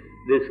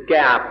this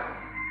gap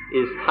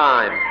is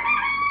time.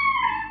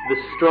 The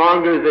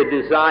stronger the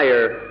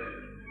desire,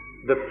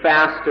 the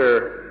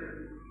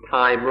faster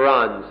time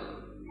runs,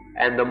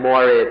 and the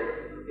more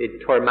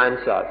it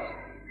torments us.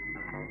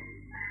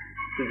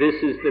 So this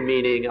is the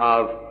meaning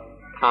of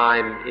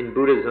time in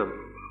Buddhism.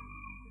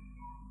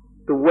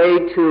 The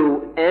way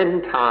to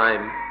end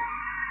time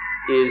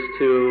is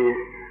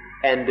to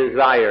end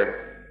desire.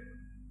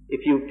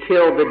 If you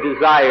kill the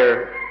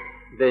desire,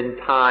 then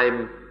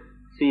time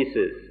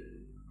ceases.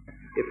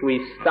 If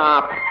we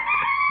stop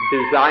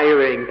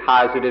desiring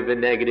positive and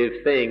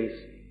negative things,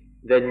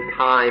 then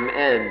time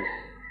ends,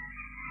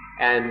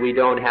 and we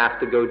don't have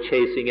to go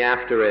chasing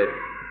after it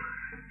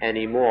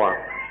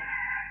anymore.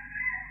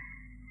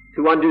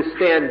 To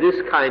understand this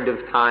kind of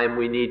time,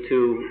 we need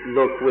to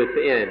look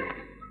within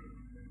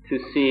to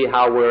see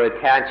how we're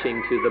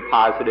attaching to the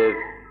positive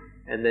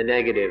and the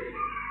negative.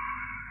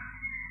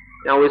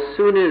 Now, as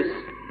soon as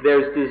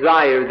there's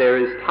desire, there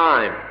is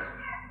time.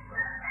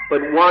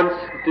 But once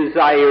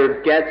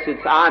desire gets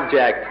its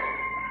object,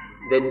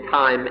 then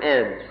time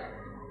ends.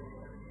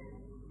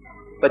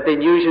 But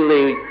then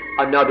usually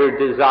another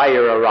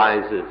desire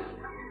arises,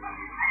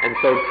 and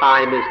so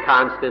time is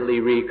constantly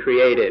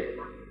recreated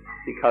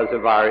because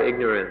of our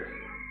ignorance.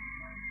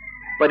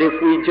 But if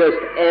we just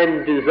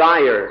end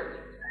desire,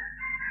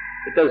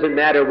 it doesn't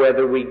matter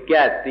whether we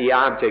get the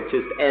object,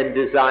 just end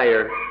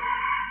desire,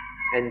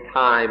 and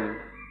time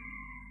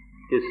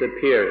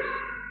disappears,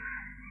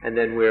 and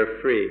then we're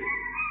free.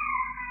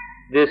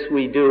 This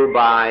we do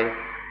by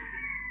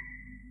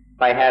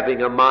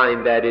having a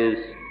mind that is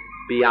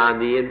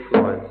beyond the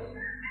influence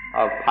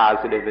of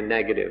positive and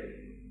negative.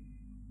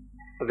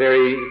 A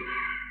very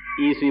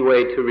easy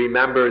way to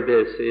remember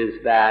this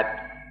is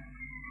that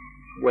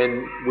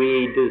when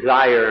we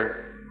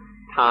desire,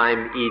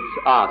 time eats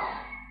us.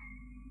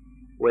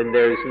 When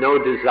there's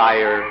no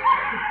desire,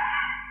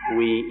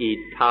 we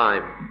eat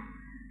time.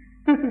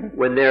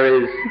 When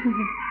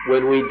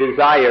we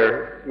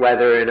desire,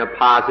 whether in a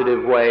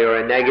positive way or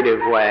a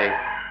negative way,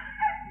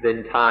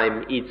 then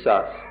time eats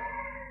us.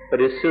 But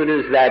as soon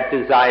as that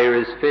desire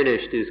is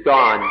finished, is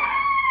gone,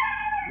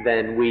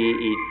 then we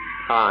eat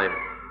time.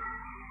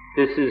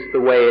 This is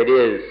the way it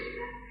is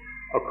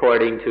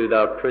according to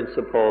the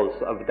principles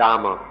of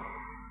Dhamma.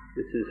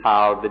 This is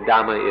how the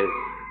Dhamma is.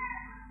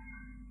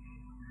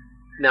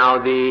 Now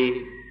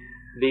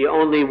the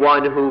only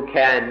one who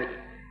can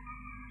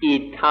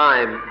eat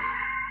time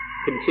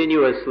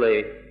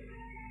continuously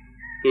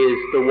is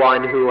the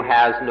one who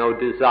has no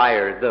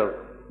desire, the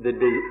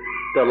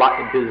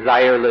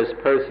desireless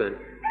person.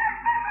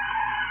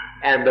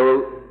 And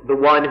the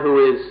one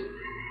who is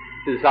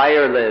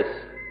desireless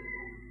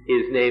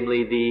is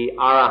namely the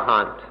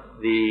Arahant,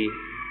 the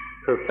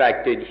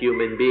perfected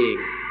human being,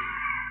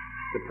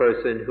 the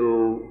person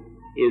who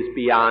is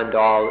beyond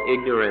all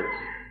ignorance.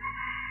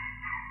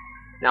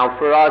 Now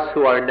for us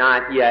who are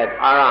not yet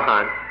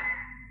Arahant,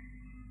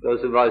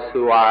 those of us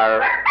who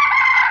are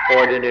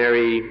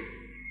ordinary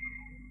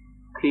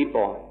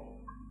people,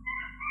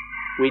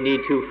 we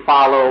need to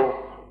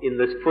follow in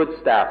the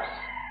footsteps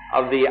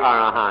of the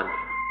Arahant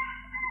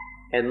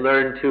and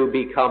learn to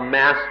become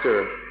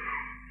masters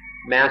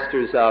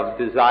of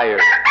desire,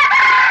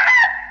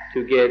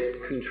 to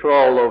get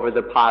control over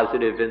the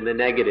positive and the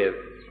negative,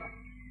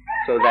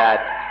 so that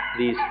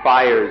these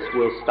fires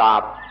will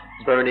stop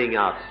burning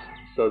us,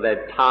 so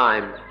that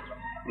time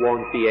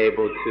won't be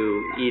able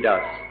to eat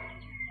us.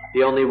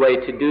 The only way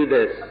to do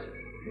this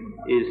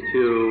is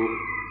to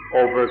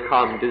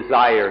overcome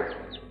desire,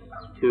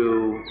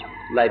 to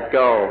let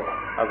go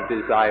of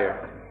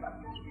desire.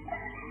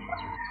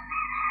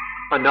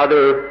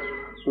 Another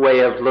way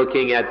of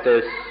looking at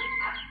this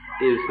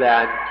is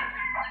that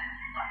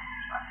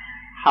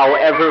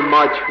however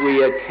much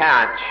we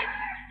attach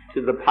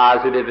to the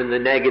positive and the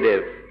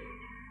negative,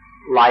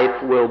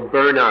 life will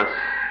burn us,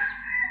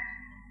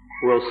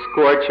 will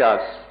scorch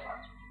us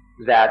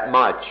that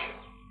much.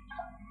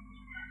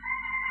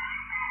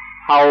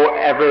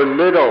 However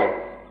little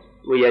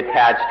we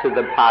attach to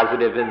the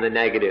positive and the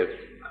negative,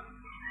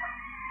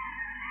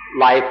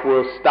 life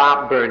will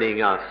stop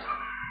burning us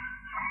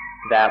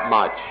that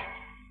much.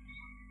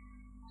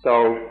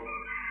 So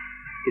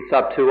it's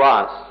up to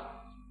us.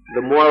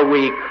 The more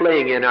we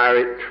cling and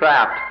are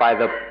trapped by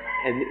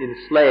and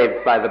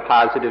enslaved by the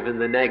positive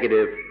and the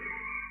negative,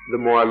 the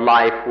more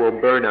life will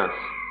burn us.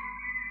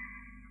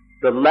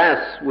 The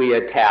less we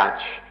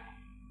attach,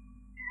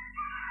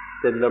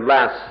 then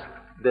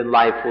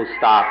life will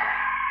stop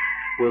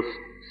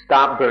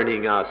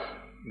burning us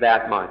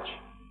that much.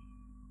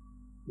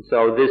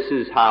 So this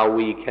is how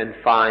we can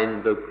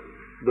find the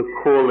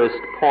coolest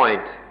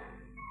point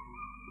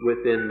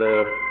within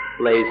the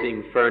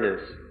blazing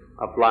furnace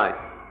of life.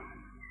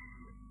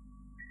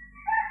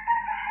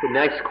 The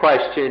next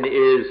question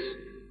is,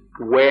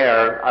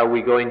 where are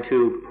we going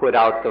to put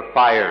out the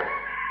fire?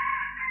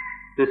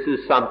 This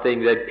is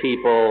something that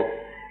people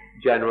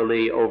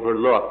generally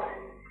overlook.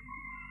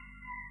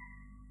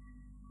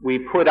 We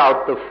put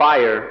out the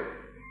fire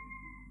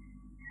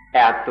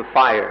at the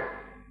fire.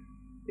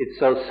 It's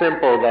so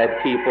simple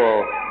that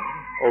people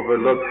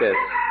overlook this.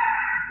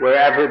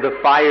 Wherever the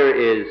fire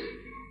is,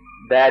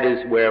 that is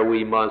where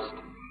we must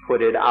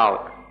put it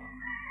out.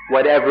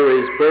 Whatever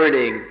is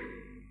burning,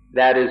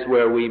 that is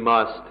where we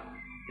must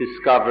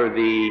discover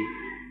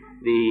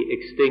the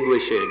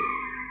extinguishing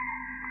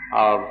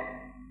of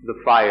the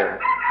fire.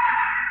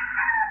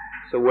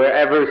 So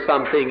wherever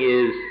something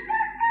is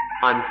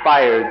on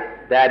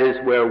fire, that is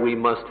where we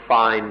must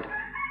find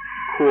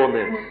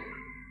coolness.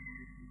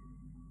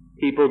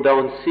 People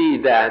don't see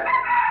that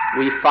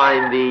we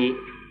find the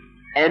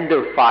end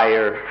of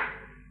fire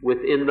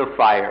within the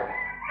fire.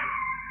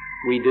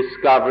 We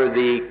discover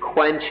the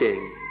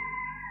quenching,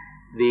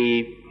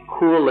 the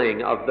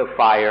cooling of the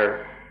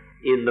fire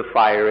in the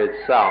fire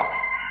itself.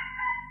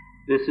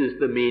 This is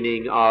the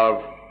meaning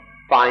of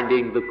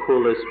finding the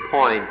coolest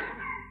point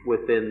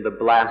within the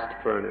blast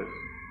furnace.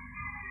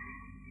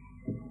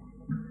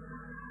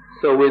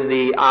 So when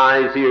the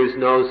eyes, ears,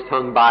 nose,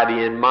 tongue,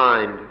 body, and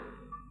mind,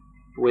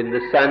 when the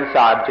sense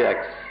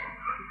objects,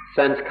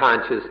 sense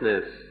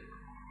consciousness,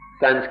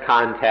 sense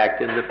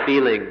contact, and the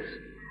feelings,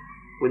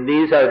 when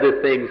these are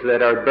the things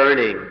that are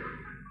burning,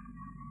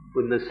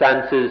 when the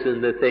senses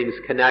and the things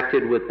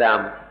connected with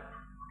them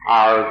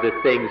are the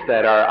things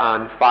that are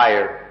on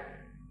fire,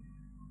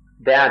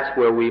 that's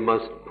where we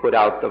must put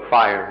out the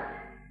fire.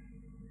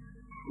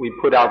 We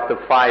put out the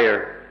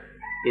fire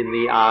in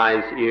the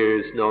eyes,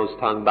 ears, nose,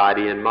 tongue,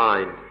 body, and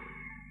mind,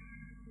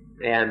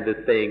 and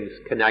the things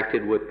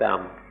connected with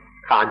them,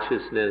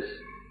 consciousness,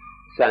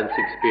 sense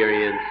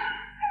experience,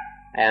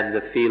 and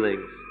the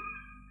feelings.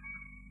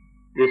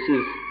 This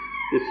is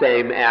the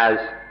same as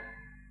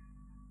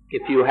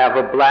if you have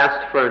a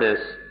blast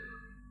furnace,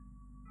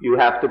 you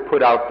have to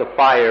put out the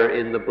fire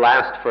in the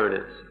blast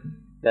furnace.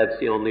 That's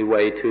the only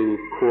way to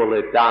cool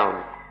it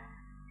down.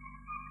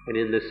 And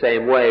in the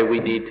same way, we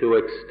need to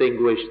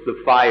extinguish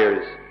the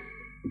fires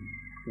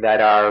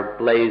that are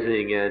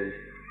blazing and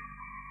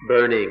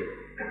burning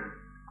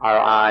our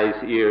eyes,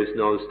 ears,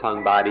 nose,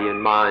 tongue, body,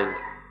 and mind,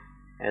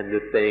 and the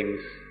things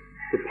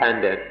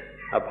dependent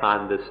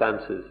upon the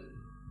senses.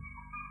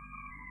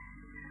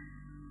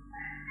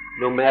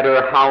 No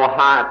matter how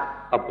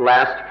hot a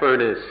blast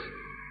furnace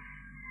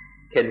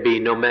can be,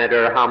 no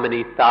matter how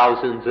many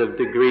thousands of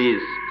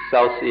degrees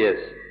Celsius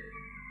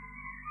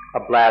a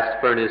blast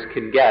furnace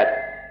can get,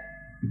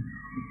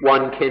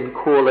 one can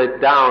cool it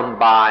down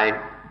by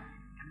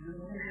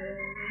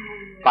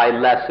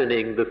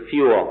lessening the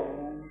fuel.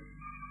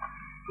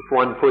 If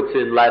one puts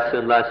in less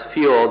and less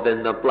fuel,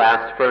 then the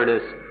blast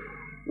furnace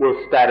will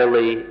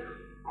steadily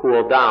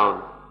cool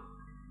down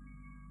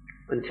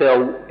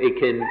until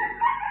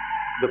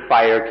the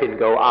fire can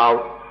go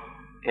out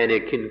and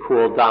it can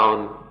cool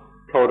down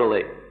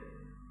totally.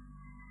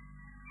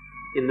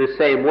 In the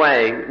same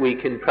way, we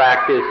can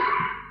practice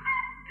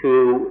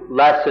to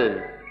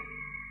lessen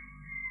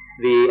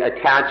the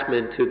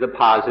attachment to the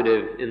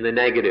positive in the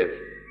negative.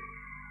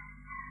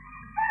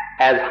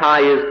 As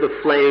high as the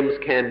flames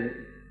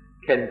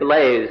can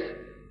blaze,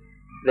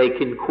 they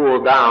can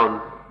cool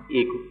down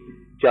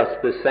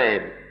just the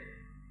same.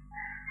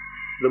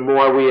 The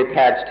more we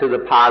attach to the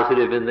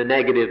positive and the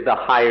negative, the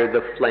higher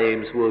the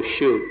flames will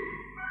shoot.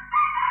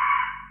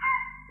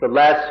 The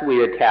less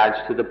we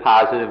attach to the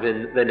positive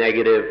and the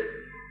negative,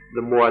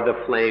 the more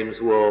the flames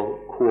will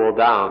cool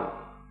down.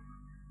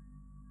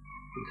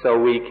 And so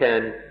we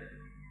can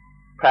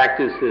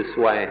practice this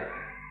way.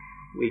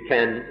 We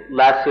can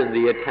lessen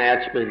the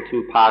attachment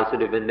to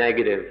positive and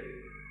negative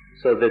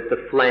so that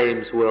the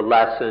flames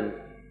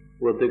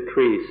will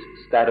decrease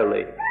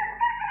steadily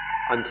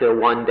until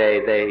one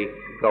day they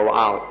go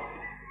out.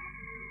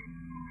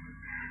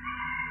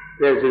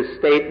 There's a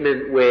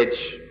statement which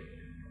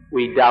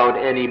we doubt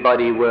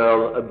anybody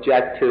will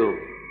object to,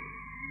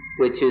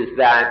 which is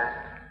that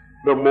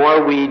the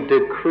more we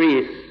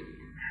decrease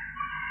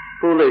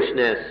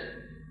foolishness,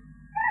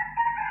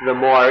 the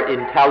more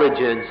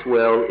intelligence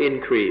will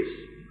increase.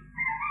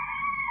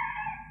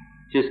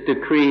 Just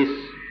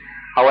decrease,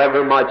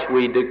 however much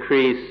we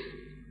decrease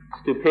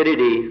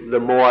stupidity, the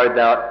more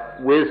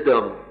the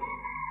wisdom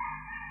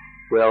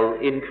will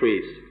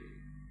increase.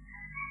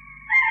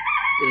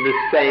 In the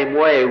same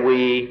way,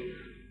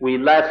 we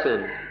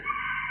lessen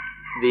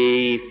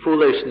the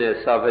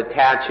foolishness of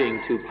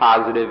attaching to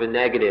positive and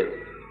negative.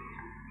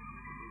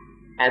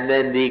 And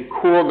then the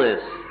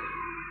coolness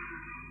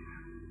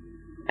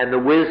and the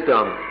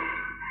wisdom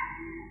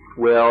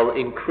will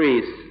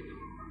increase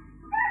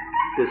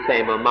the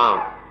same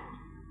amount.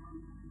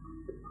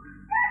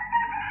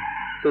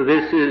 So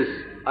this is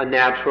a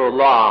natural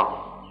law.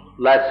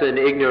 Lessen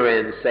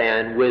ignorance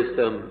and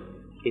wisdom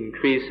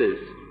increases.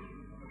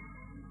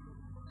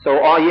 So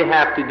all you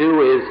have to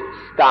do is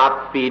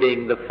stop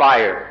feeding the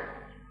fire.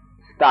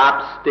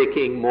 Stop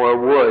sticking more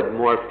wood,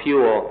 more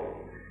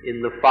fuel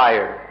in the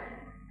fire.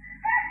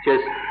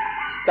 Just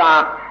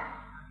stop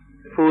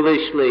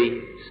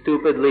foolishly,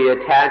 stupidly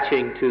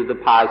attaching to the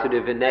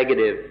positive and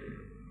negative,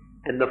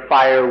 and the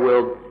fire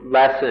will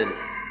lessen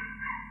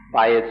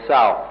by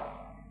itself.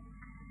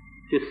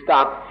 Just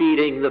stop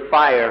feeding the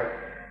fire,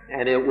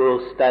 and it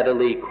will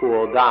steadily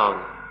cool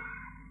down.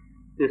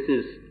 This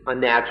is a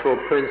natural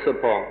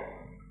principle.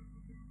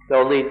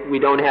 We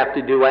don't have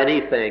to do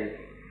anything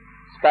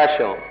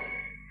special.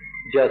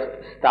 Just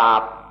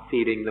stop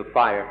feeding the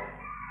fire.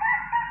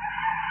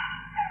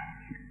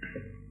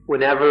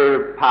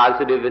 Whenever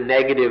positive and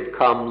negative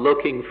come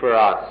looking for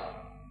us,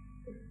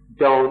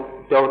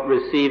 don't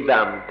receive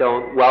them,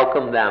 don't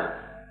welcome them.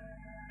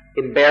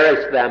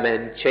 Embarrass them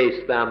and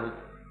chase them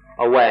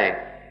away.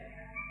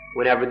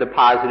 Whenever the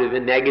positive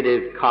and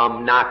negative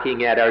come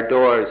knocking at our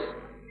doors,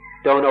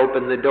 don't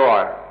open the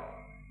door.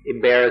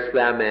 Embarrass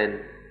them and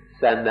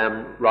send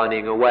them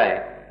running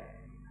away.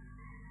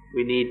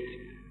 We need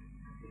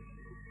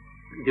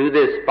to do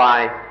this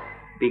by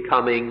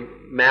becoming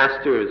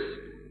masters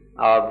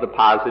of the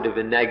positive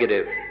and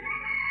negative.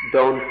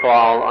 Don't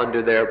fall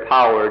under their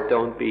power.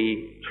 Don't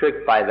be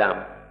tricked by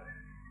them.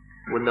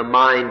 When the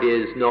mind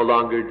is no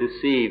longer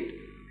deceived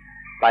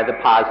by the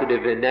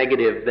positive and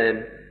negative,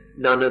 then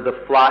none of the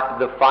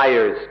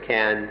fires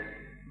can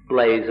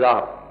blaze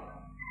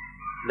up.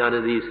 None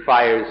of these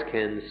fires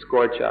can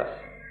scorch us.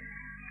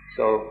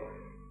 So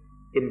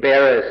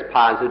embarrass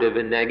positive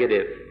and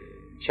negative.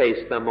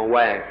 Chase them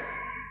away.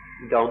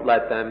 Don't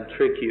let them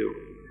trick you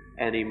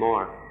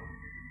anymore.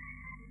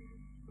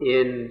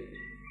 In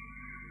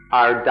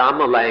our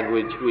Dhamma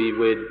language, we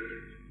would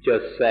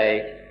just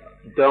say,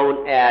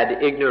 don't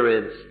add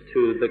ignorance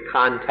to the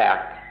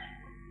contact.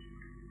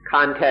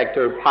 Contact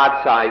or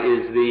patsai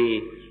is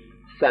the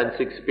sense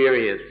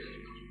experience.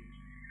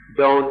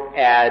 Don't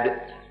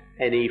add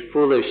any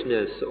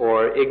foolishness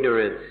or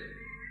ignorance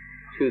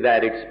to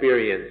that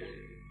experience.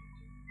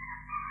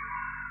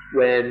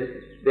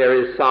 When there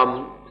is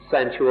some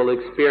sensual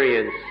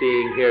experience,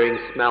 seeing, hearing,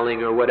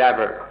 smelling, or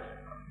whatever,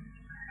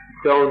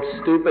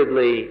 don't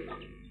stupidly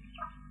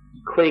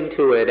cling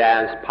to it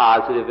as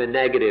positive and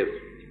negative.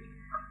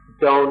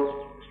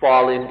 Don't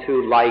fall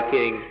into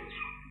liking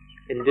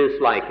and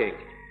disliking.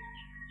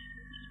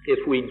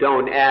 If we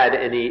don't add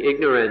any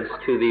ignorance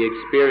to the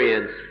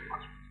experience,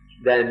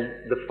 then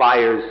the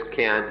fires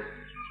can't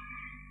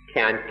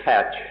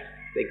catch,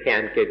 they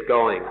can't get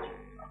going.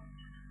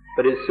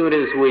 But as soon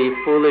as we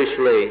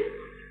foolishly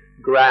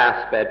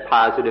grasp at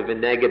positive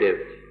and negative,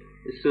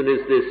 as soon as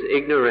this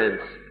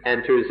ignorance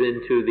enters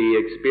into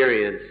the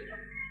experience,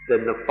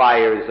 then the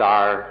fires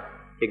are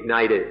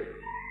ignited.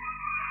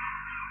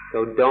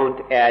 So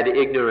don't add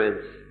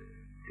ignorance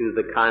to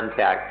the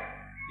contact.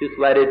 Just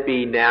let it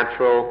be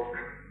natural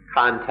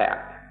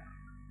contact.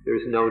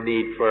 There's no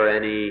need for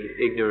any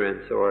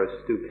ignorance or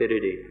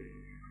stupidity.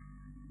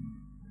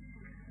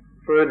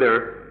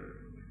 Further,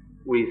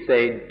 we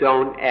say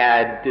don't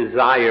add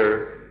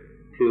desire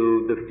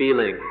to the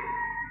feeling.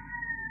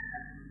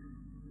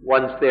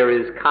 Once there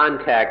is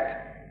contact,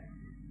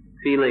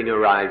 feeling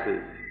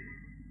arises.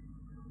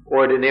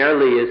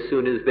 Ordinarily, as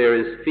soon as there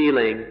is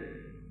feeling,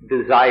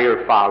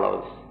 desire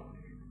follows.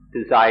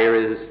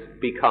 Desire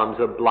becomes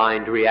a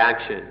blind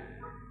reaction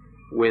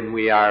when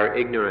we are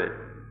ignorant.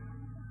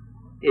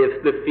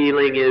 If the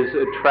feeling is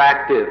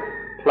attractive,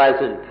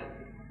 pleasant,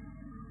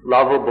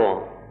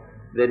 lovable,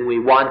 then we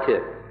want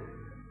it.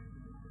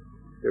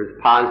 There's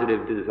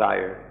positive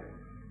desire.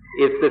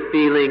 If the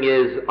feeling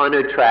is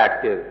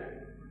unattractive,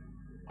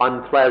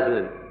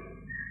 unpleasant,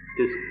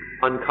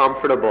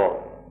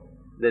 uncomfortable,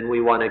 then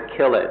we want to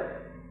kill it.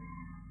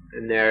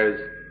 And there's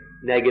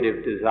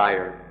negative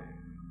desire.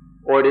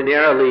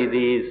 Ordinarily,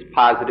 these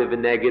positive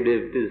and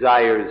negative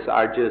desires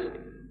are just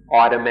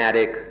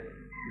automatic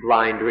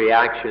blind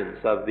reactions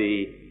of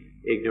the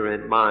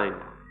ignorant mind.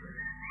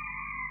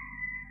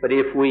 But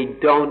if we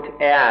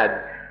don't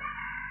add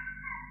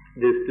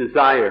this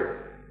desire,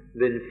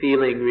 then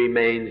feeling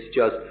remains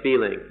just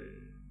feeling,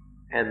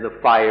 and the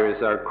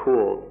fires are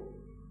cooled.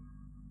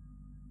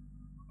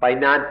 By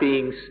not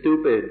being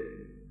stupid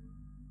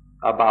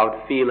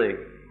about feeling,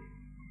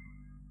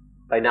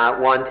 by not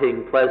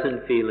wanting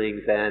pleasant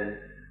feelings and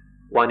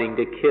wanting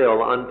to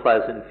kill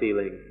unpleasant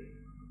feelings,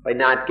 by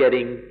not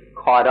getting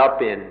caught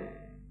up in,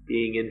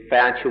 being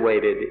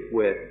infatuated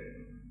with,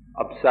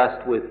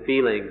 obsessed with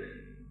feelings,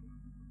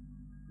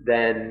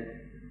 then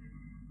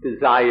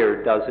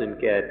desire doesn't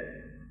get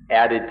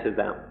added to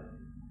them.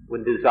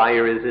 When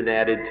desire isn't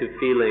added to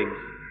feelings,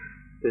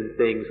 then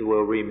things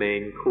will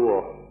remain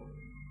cool.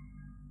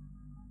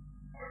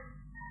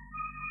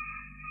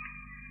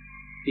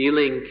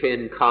 Feeling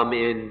can come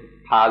in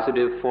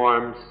positive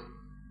forms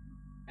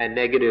and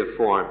negative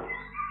forms,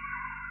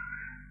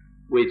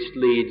 which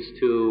leads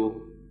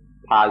to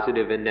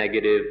positive and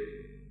negative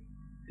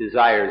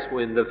desires.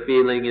 When the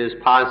feeling is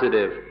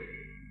positive,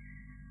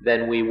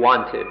 then we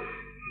want it.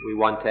 We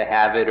want to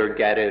have it or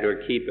get it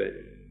or keep it.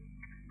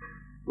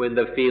 When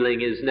the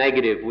feeling is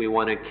negative, we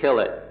want to kill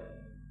it.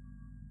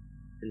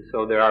 And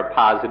so there are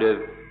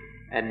positive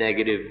and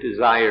negative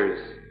desires.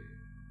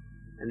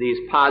 And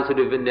these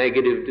positive and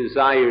negative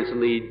desires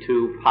lead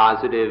to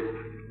positive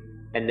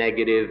and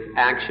negative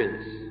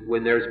actions.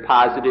 When there's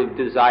positive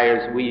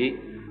desires,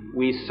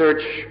 we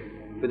search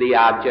for the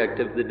object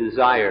of the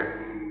desire.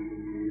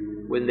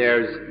 When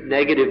there's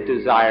negative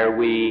desire,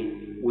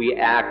 we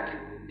act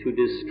to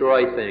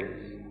destroy things.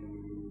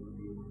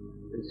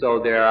 And so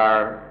there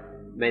are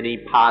many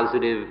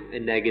positive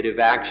and negative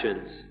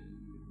actions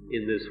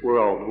in this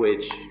world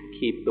which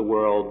keep the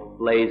world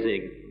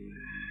blazing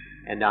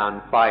and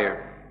on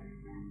fire.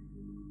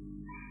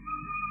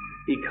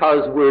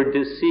 Because we're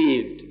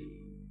deceived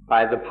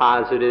by the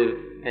positive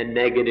and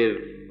negative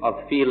of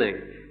feeling,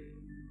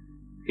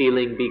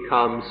 feeling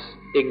becomes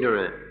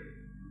ignorant.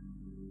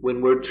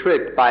 When we're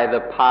tricked by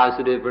the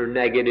positive or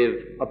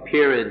negative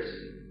appearance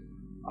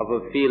of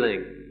a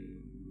feeling,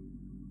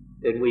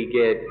 then we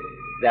get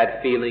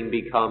that feeling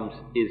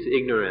is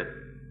ignorant.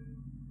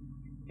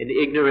 An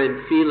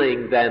ignorant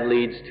feeling then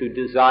leads to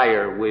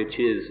desire, which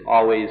is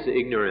always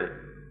ignorant.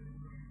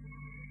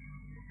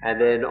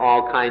 And then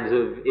all kinds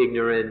of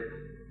ignorant,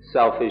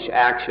 selfish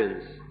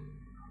actions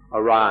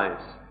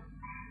arise.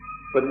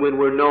 But when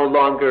we're no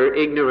longer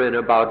ignorant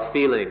about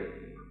feeling,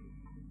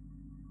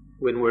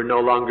 when we're no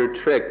longer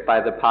tricked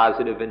by the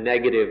positive and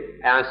negative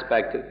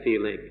aspect of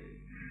feeling,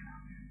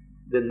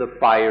 then the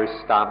fires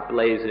stop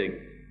blazing.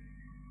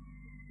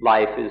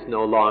 Life is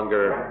no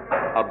longer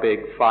a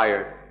big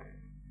fire.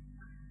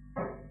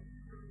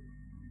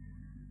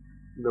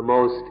 The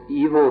most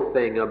evil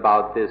thing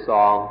about this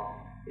all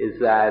is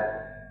that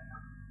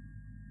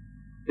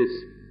this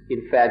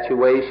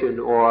infatuation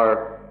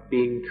or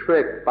being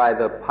tricked by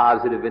the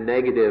positive and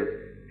negative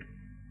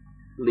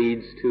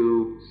leads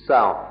to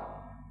self.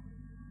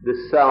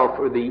 The self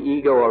or the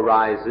ego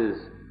arises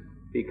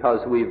because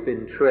we've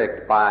been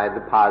tricked by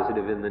the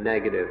positive and the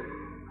negative.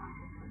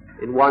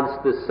 And once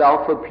the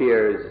self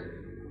appears,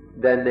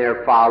 then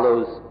there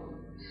follows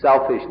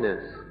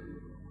selfishness.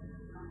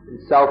 And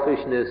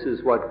selfishness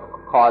is what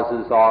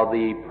causes all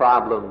the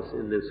problems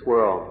in this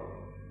world.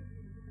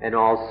 And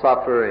all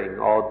suffering,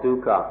 all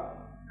dukkha,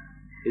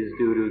 is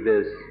due to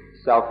this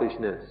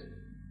selfishness.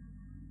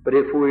 But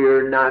if we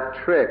are not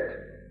tricked,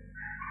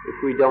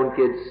 if we don't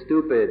get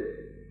stupid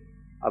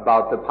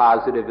about the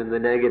positive and the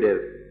negative,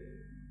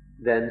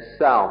 then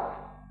self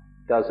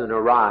doesn't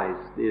arise.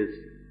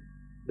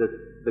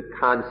 The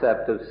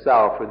concept of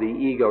self or the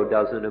ego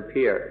doesn't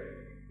appear.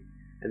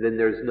 And then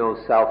there's no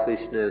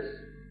selfishness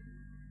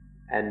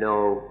and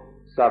no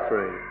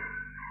suffering.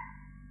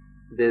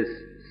 This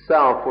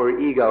self or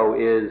ego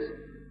is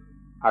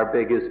our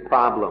biggest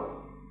problem.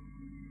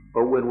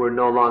 But when we're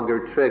no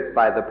longer tricked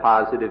by the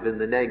positive and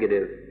the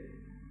negative,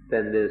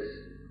 then this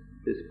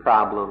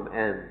problem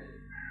ends.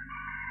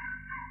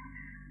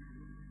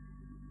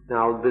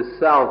 Now, the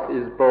self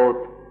is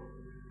both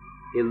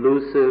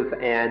elusive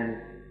and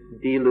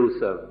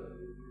delusive.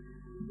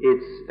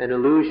 It's an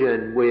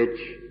illusion which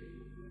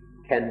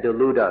can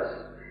delude us.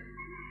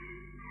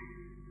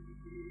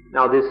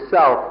 Now, this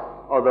self,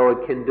 although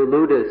it can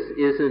delude us,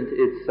 isn't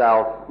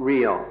itself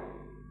real.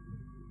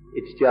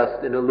 It's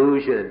just an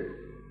illusion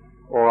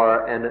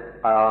or an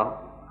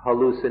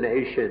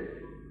hallucination,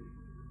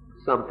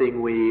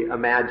 something we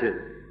imagine.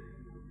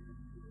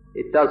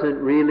 It doesn't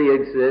really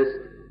exist,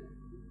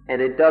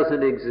 and it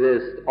doesn't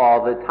exist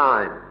all the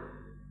time.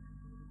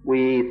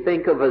 We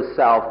think of a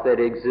self that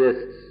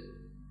exists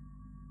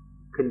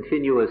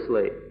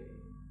continuously.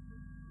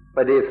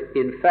 But if,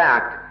 in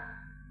fact,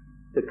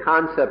 the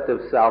concept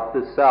of self,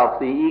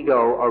 the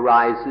ego,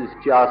 arises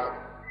just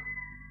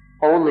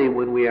only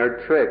when we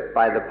are tricked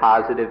by the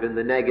positive and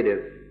the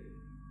negative.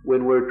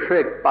 When we're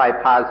tricked by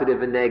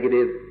positive and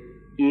negative,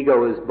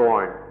 ego is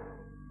born.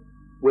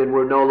 When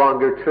we're no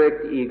longer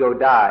tricked, ego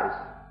dies.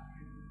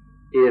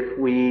 If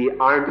we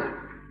aren't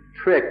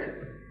tricked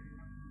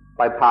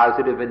by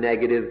positive and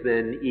negative,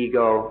 then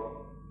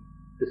ego,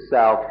 the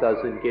self,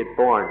 doesn't get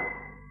born.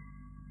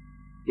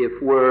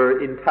 If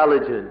we're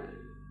intelligent,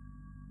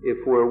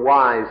 if we're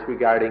wise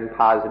regarding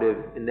positive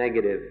and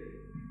negative,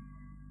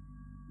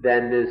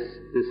 then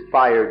this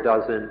fire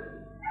doesn't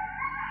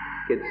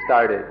get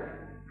started.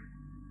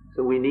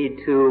 So we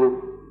need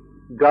to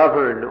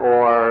govern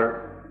or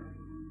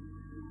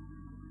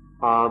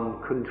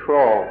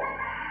control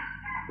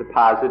the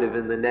positive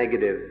and the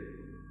negative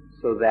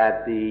so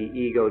that the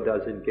ego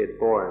doesn't get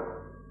born.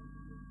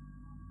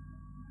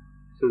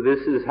 So this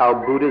is how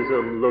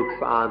Buddhism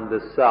looks on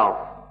the self.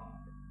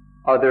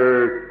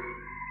 Other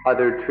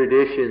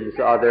traditions,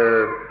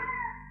 other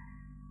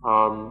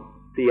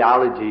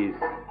theologies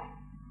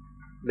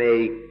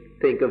may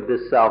think of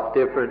the self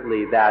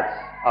differently. That's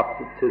up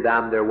to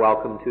them. They're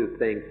welcome to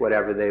think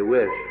whatever they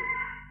wish.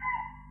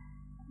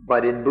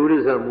 But in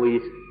Buddhism,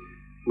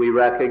 we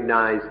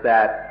recognize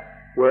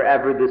that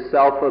wherever the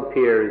self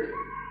appears,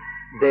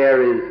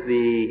 there is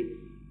the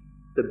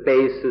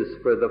basis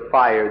for the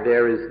fire.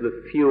 There is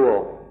the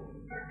fuel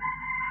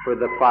for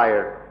the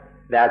fire.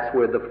 That's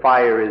where the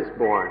fire is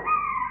born.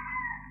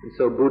 And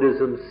so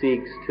Buddhism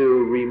seeks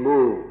to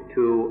remove,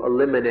 to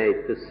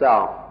eliminate the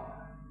self.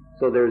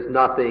 So there's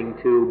nothing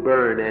to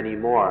burn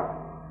anymore.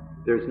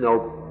 There's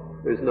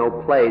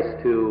no place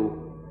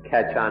to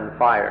catch on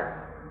fire.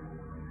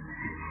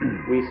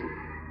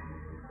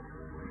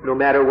 No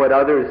matter what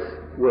others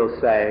will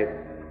say,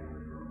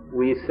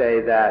 we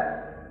say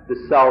that the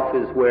self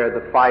is where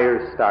the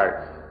fire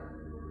starts.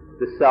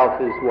 The self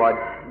is what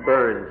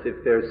burns.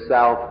 If there's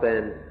self,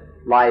 then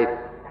life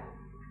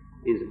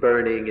is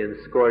burning and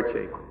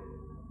scorching.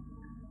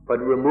 But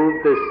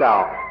remove the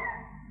self,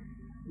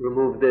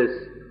 remove this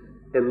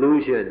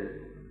illusion,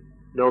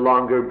 no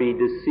longer be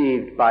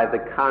deceived by the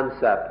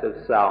concept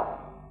of self,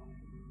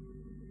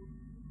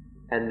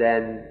 and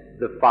then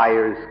the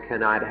fires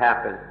cannot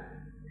happen.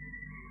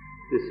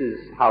 This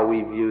is how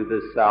we view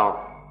the self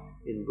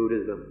in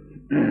Buddhism.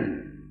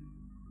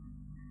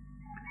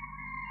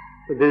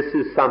 So this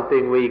is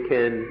something we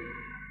can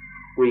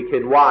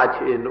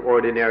watch in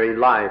ordinary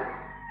life,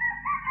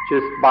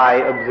 just by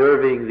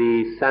observing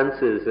the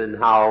senses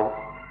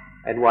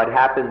and what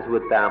happens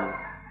with them.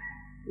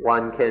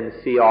 One can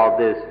see all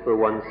this for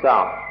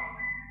oneself.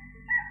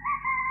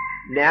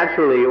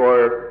 Naturally,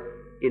 or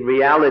in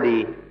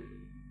reality,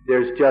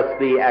 there's just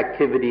the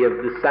activity of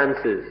the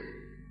senses.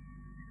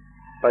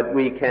 But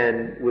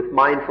with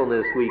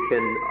mindfulness, we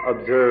can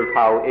observe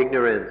how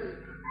ignorance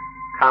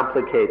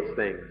complicates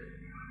things.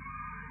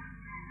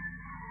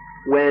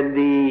 When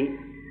the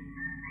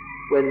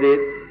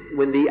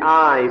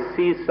eye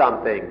sees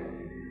something,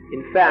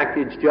 in fact,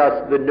 it's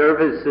just the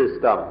nervous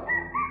system.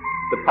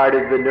 The part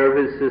of the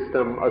nervous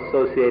system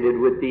associated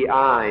with the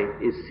eye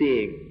is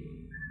seeing.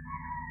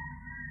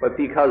 But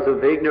because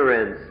of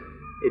ignorance,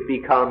 it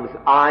becomes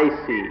I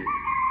see,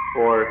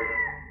 or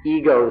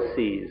ego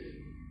sees.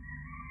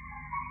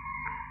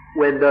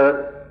 When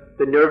the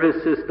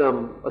nervous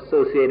system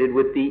associated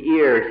with the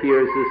ear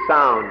hears a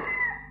sound,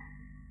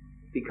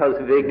 because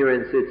of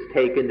ignorance, it's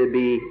taken to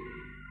be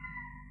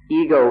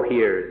ego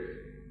hears,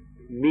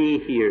 me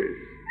hears.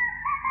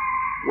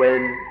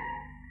 When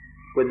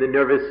the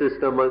nervous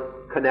system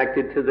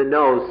connected to the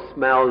nose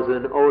smells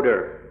an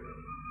odor,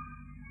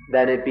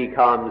 then it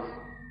becomes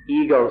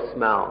ego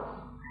smells.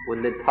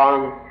 When the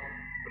tongue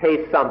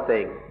tastes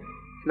something,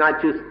 it's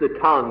not just the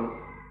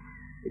tongue,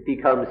 it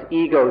becomes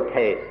ego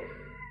tastes.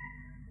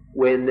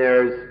 When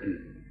there's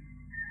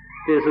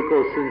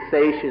physical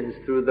sensations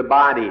through the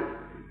body,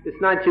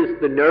 it's not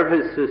just the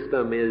nervous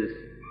system is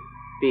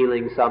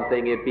feeling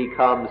something, it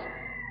becomes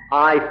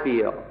I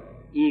feel,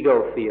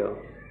 ego feels.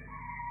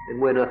 And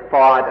when a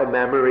thought, a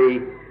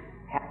memory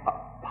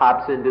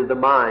pops into the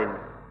mind,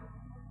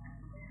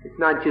 it's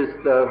not just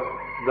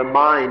the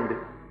mind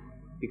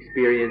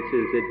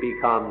experiences, it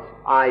becomes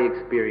I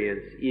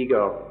experience,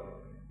 ego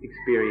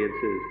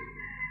experiences.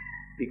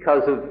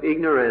 Because of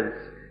ignorance,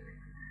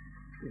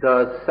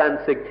 the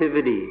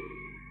sensitivity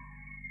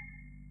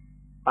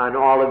on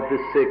all of the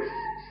 6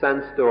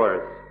 sense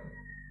doors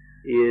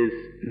is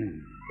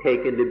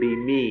taken to be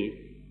me,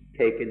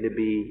 taken to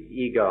be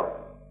ego.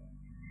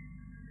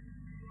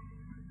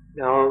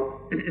 Now,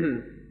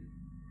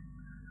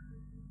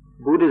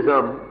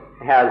 Buddhism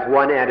has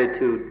one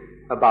attitude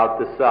about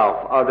the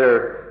self.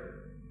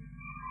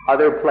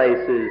 Other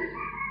places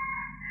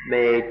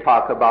may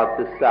talk about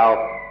the self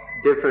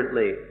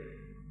differently.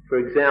 For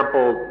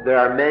example, there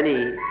are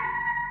many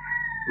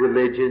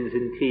religions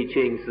and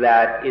teachings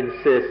that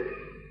insist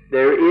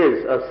there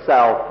is a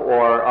self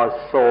or a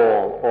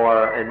soul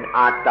or an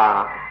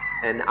atta,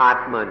 an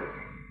atman,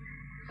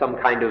 some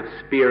kind of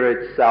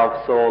spirit,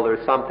 self, soul, or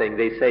something.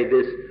 They say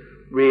this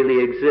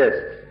really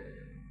exists,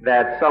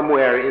 that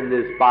somewhere in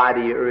this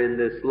body or in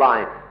this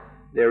life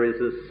there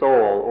is a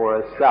soul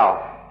or a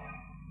self.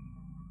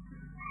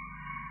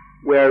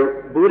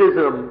 Where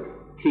Buddhism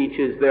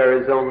teaches there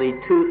is only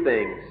 2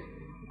 things,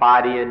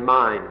 body and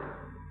mind.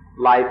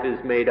 Life is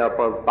made up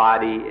of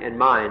body and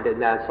mind, and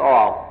that's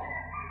all.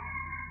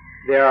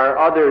 There are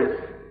others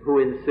who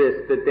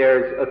insist that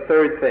there's a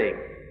 3rd thing.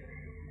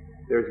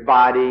 There's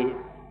body,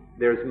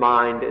 there's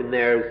mind, and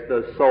there's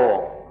the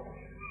soul.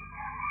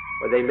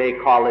 Or they may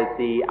call it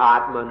the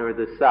Atman or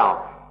the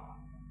self.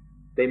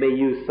 They may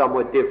use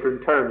somewhat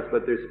different terms,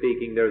 but they're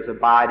speaking there's a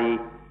body,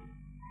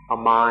 a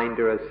mind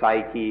or a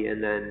psyche,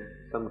 and then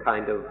some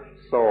kind of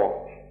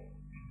soul.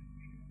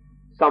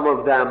 Some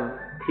of them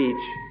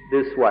teach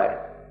this way.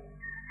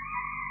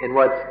 And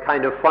what's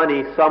kind of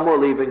funny, some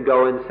will even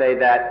go and say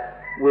that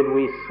when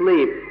we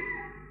sleep,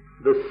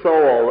 the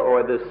soul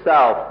or the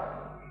self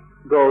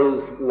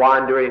goes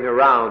wandering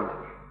around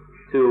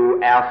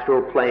to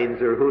astral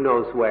planes or who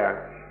knows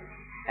where.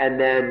 And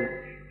then,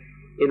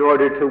 in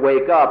order to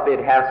wake up, it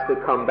has to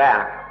come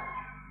back.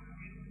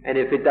 And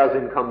if it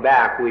doesn't come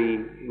back,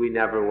 we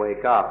never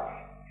wake up.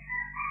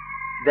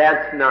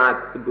 That's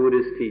not the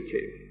Buddhist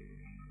teaching.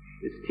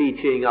 This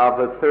teaching of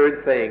a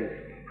 3rd thing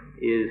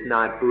is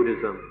not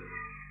Buddhism.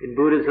 In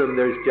Buddhism,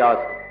 there's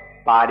just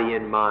body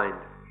and mind.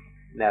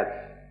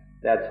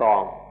 That's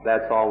all.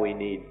 That's all we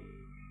need.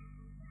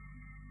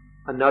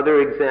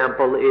 Another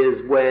example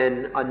is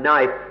when a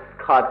knife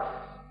cuts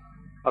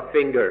a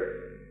finger.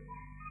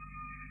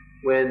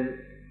 When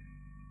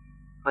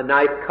a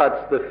knife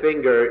cuts the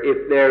finger,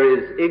 if there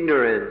is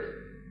ignorance,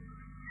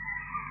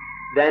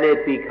 then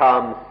it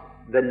becomes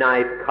the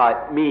knife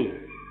cut me,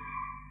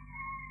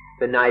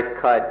 the knife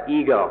cut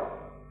ego.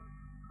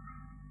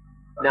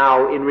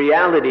 Now, in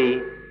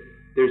reality,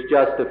 there's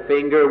just a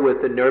finger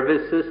with a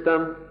nervous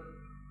system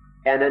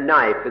and a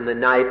knife, and the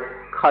knife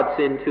cuts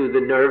into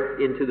the nerve,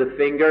 into the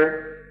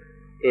finger.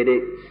 It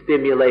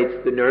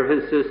stimulates the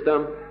nervous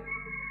system,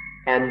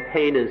 and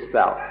pain is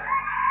felt.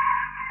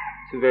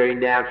 It's a very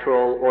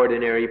natural,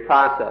 ordinary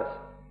process.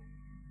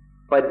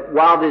 But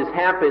while this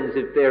happens,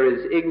 if there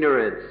is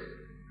ignorance,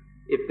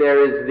 if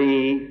there is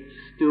the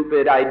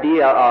stupid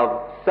idea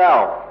of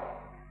self,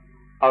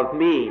 of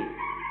me,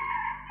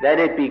 then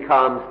it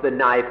becomes the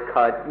knife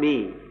cut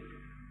me,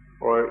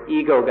 or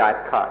ego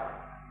got cut.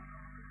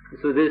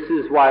 So this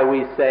is why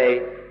we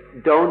say,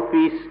 don't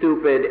be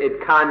stupid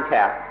at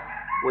contact.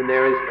 When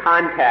there is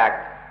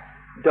contact,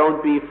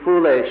 don't be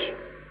foolish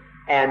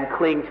and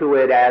cling to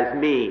it as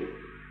me,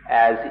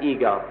 as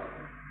ego.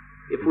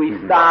 If we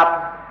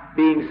stop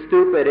being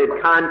stupid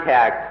at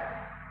contact,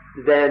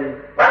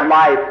 then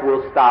life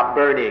will stop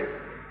burning.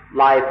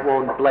 Life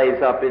won't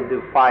blaze up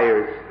into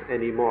fires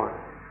anymore.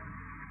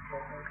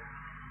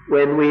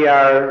 When we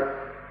are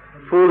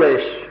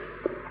foolish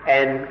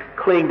and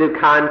cling to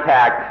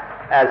contact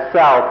as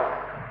self,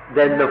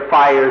 then the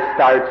fire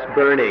starts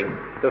burning.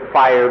 The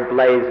fire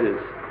blazes.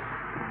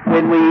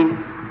 When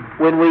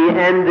we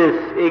end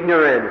this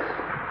ignorance,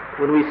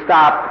 when we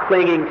stop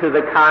clinging to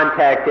the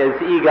contact as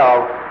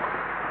ego,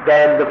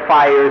 then the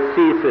fire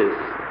ceases.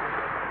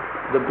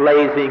 The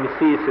blazing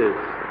ceases.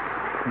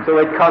 So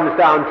it comes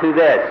down to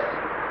this: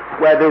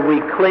 whether we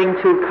cling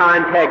to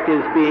contact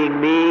as being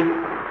me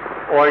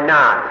or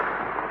not.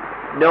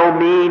 No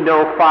me,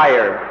 no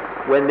fire.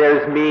 When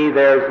there's me,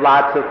 there's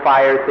lots of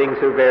fire. Things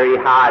are very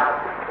hot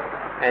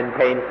and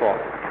painful.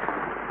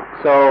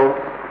 So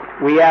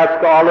We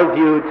ask all of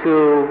you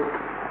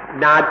to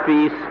not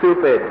be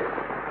stupid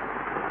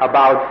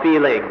about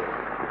feeling.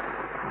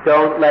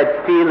 Don't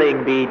let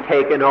feeling be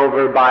taken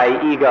over by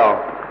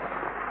ego,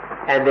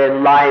 and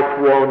then life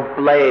won't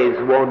blaze,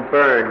 won't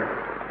burn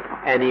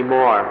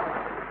anymore.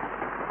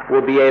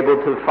 We'll be able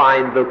to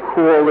find the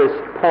coolest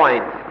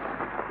point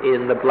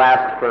in the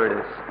blast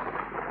furnace.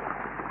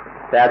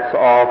 That's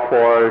all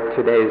for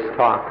today's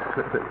talk.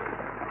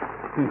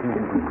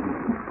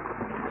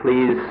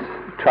 Please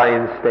try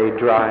and stay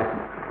dry.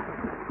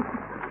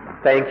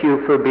 Thank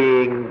you for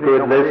being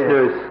good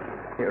listeners.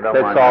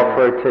 That's all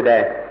for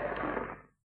today.